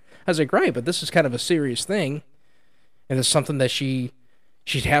answer. I was like, right, but this is kind of a serious thing. And it's something that she'd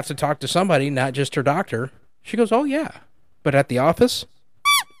have to talk to somebody, not just her doctor. She goes, oh, yeah. But at the office,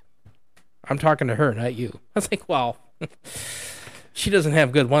 I'm talking to her, not you. I was like, well, she doesn't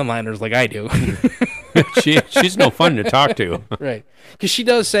have good one-liners like I do. She's no fun to talk to. Right. Because she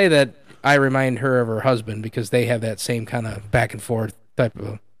does say that I remind her of her husband because they have that same kind of back and forth type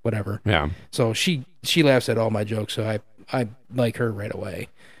of whatever. Yeah. So she laughs at all my jokes, so I like her right away.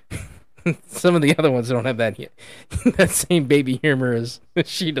 Some of the other ones don't have that same baby humor as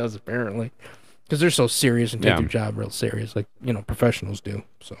she does, apparently. Because they're so serious and take their job real serious, like, professionals do.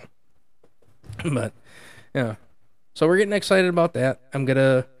 So, but, yeah. So we're getting excited about that. I'm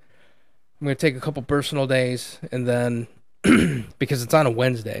gonna take a couple personal days, and then, because it's on a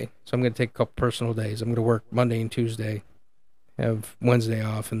Wednesday, so I'm gonna take a couple personal days. I'm gonna work Monday and Tuesday, have Wednesday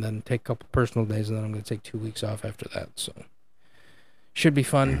off, and then take a couple personal days, and then I'm gonna take 2 weeks off after that. So, should be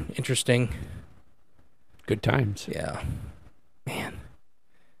fun, interesting. Good times. Yeah. Man.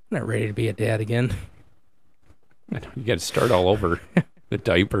 I'm not ready to be a dad again. You got to start all over. The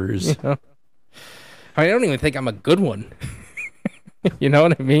diapers. I don't even think I'm a good one. You know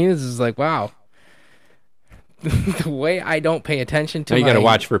what I mean? This is like, wow. The way I don't pay attention to now you got to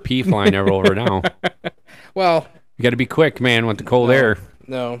watch for pee flying over now. Well. You got to be quick, man, with the cold air.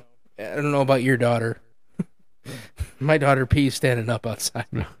 No. I don't know about your daughter. My daughter pees standing up outside.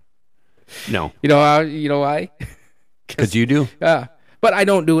 No. You know why? Because you do? Yeah. But I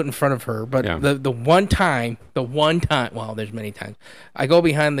don't do it in front of her. But the one time, well, there's many times, I go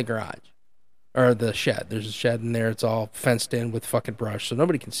behind the garage or the shed. There's a shed in there. It's all fenced in with fucking brush, so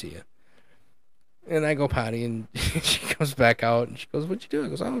nobody can see it. And I go potty, and she comes back out, and she goes, "What'd you do?" I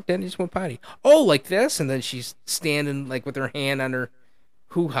goes, "Oh, Daddy just went potty." Oh, like this? And then she's standing like with her hand on her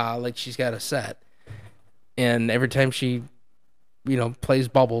hoo-ha, like she's got a set. And every time she, plays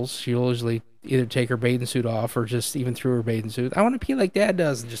bubbles, she'll usually either take her bathing suit off or just even through her bathing suit. I want to pee like Dad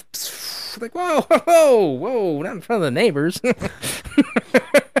does, and just like, whoa, not in front of the neighbors.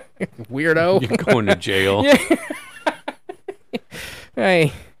 Weirdo. You're going to jail.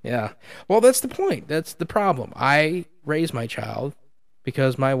 Hey, yeah. Well, that's the point. That's the problem. I raise my child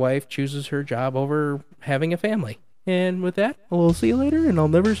because my wife chooses her job over having a family. And with that, we'll see you later, and I'll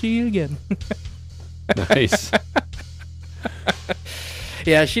never see you again. Nice.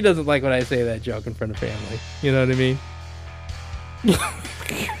 Yeah, she doesn't like when I say that joke in front of family. You know what I mean?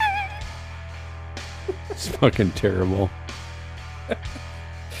 It's fucking terrible.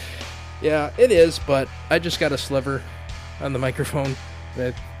 Yeah, it is, but I just got a sliver on the microphone.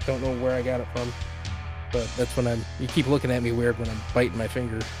 I don't know where I got it from. But that's when you keep looking at me weird when I'm biting my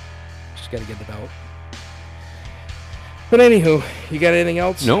finger. Just gotta get it out. But anywho, you got anything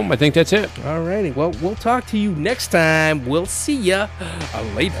else? No, I think that's it. Alrighty, well, we'll talk to you next time. We'll see ya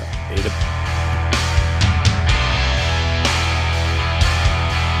later.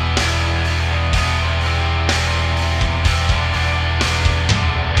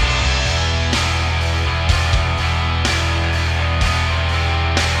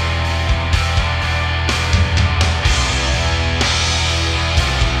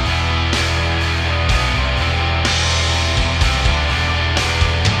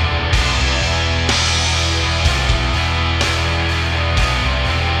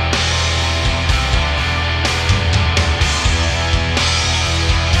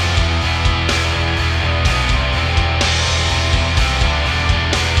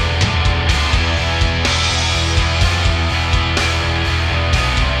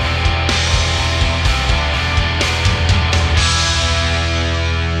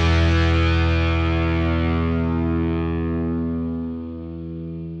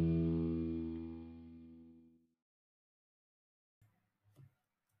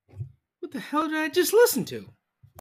 What the hell did I just listen to?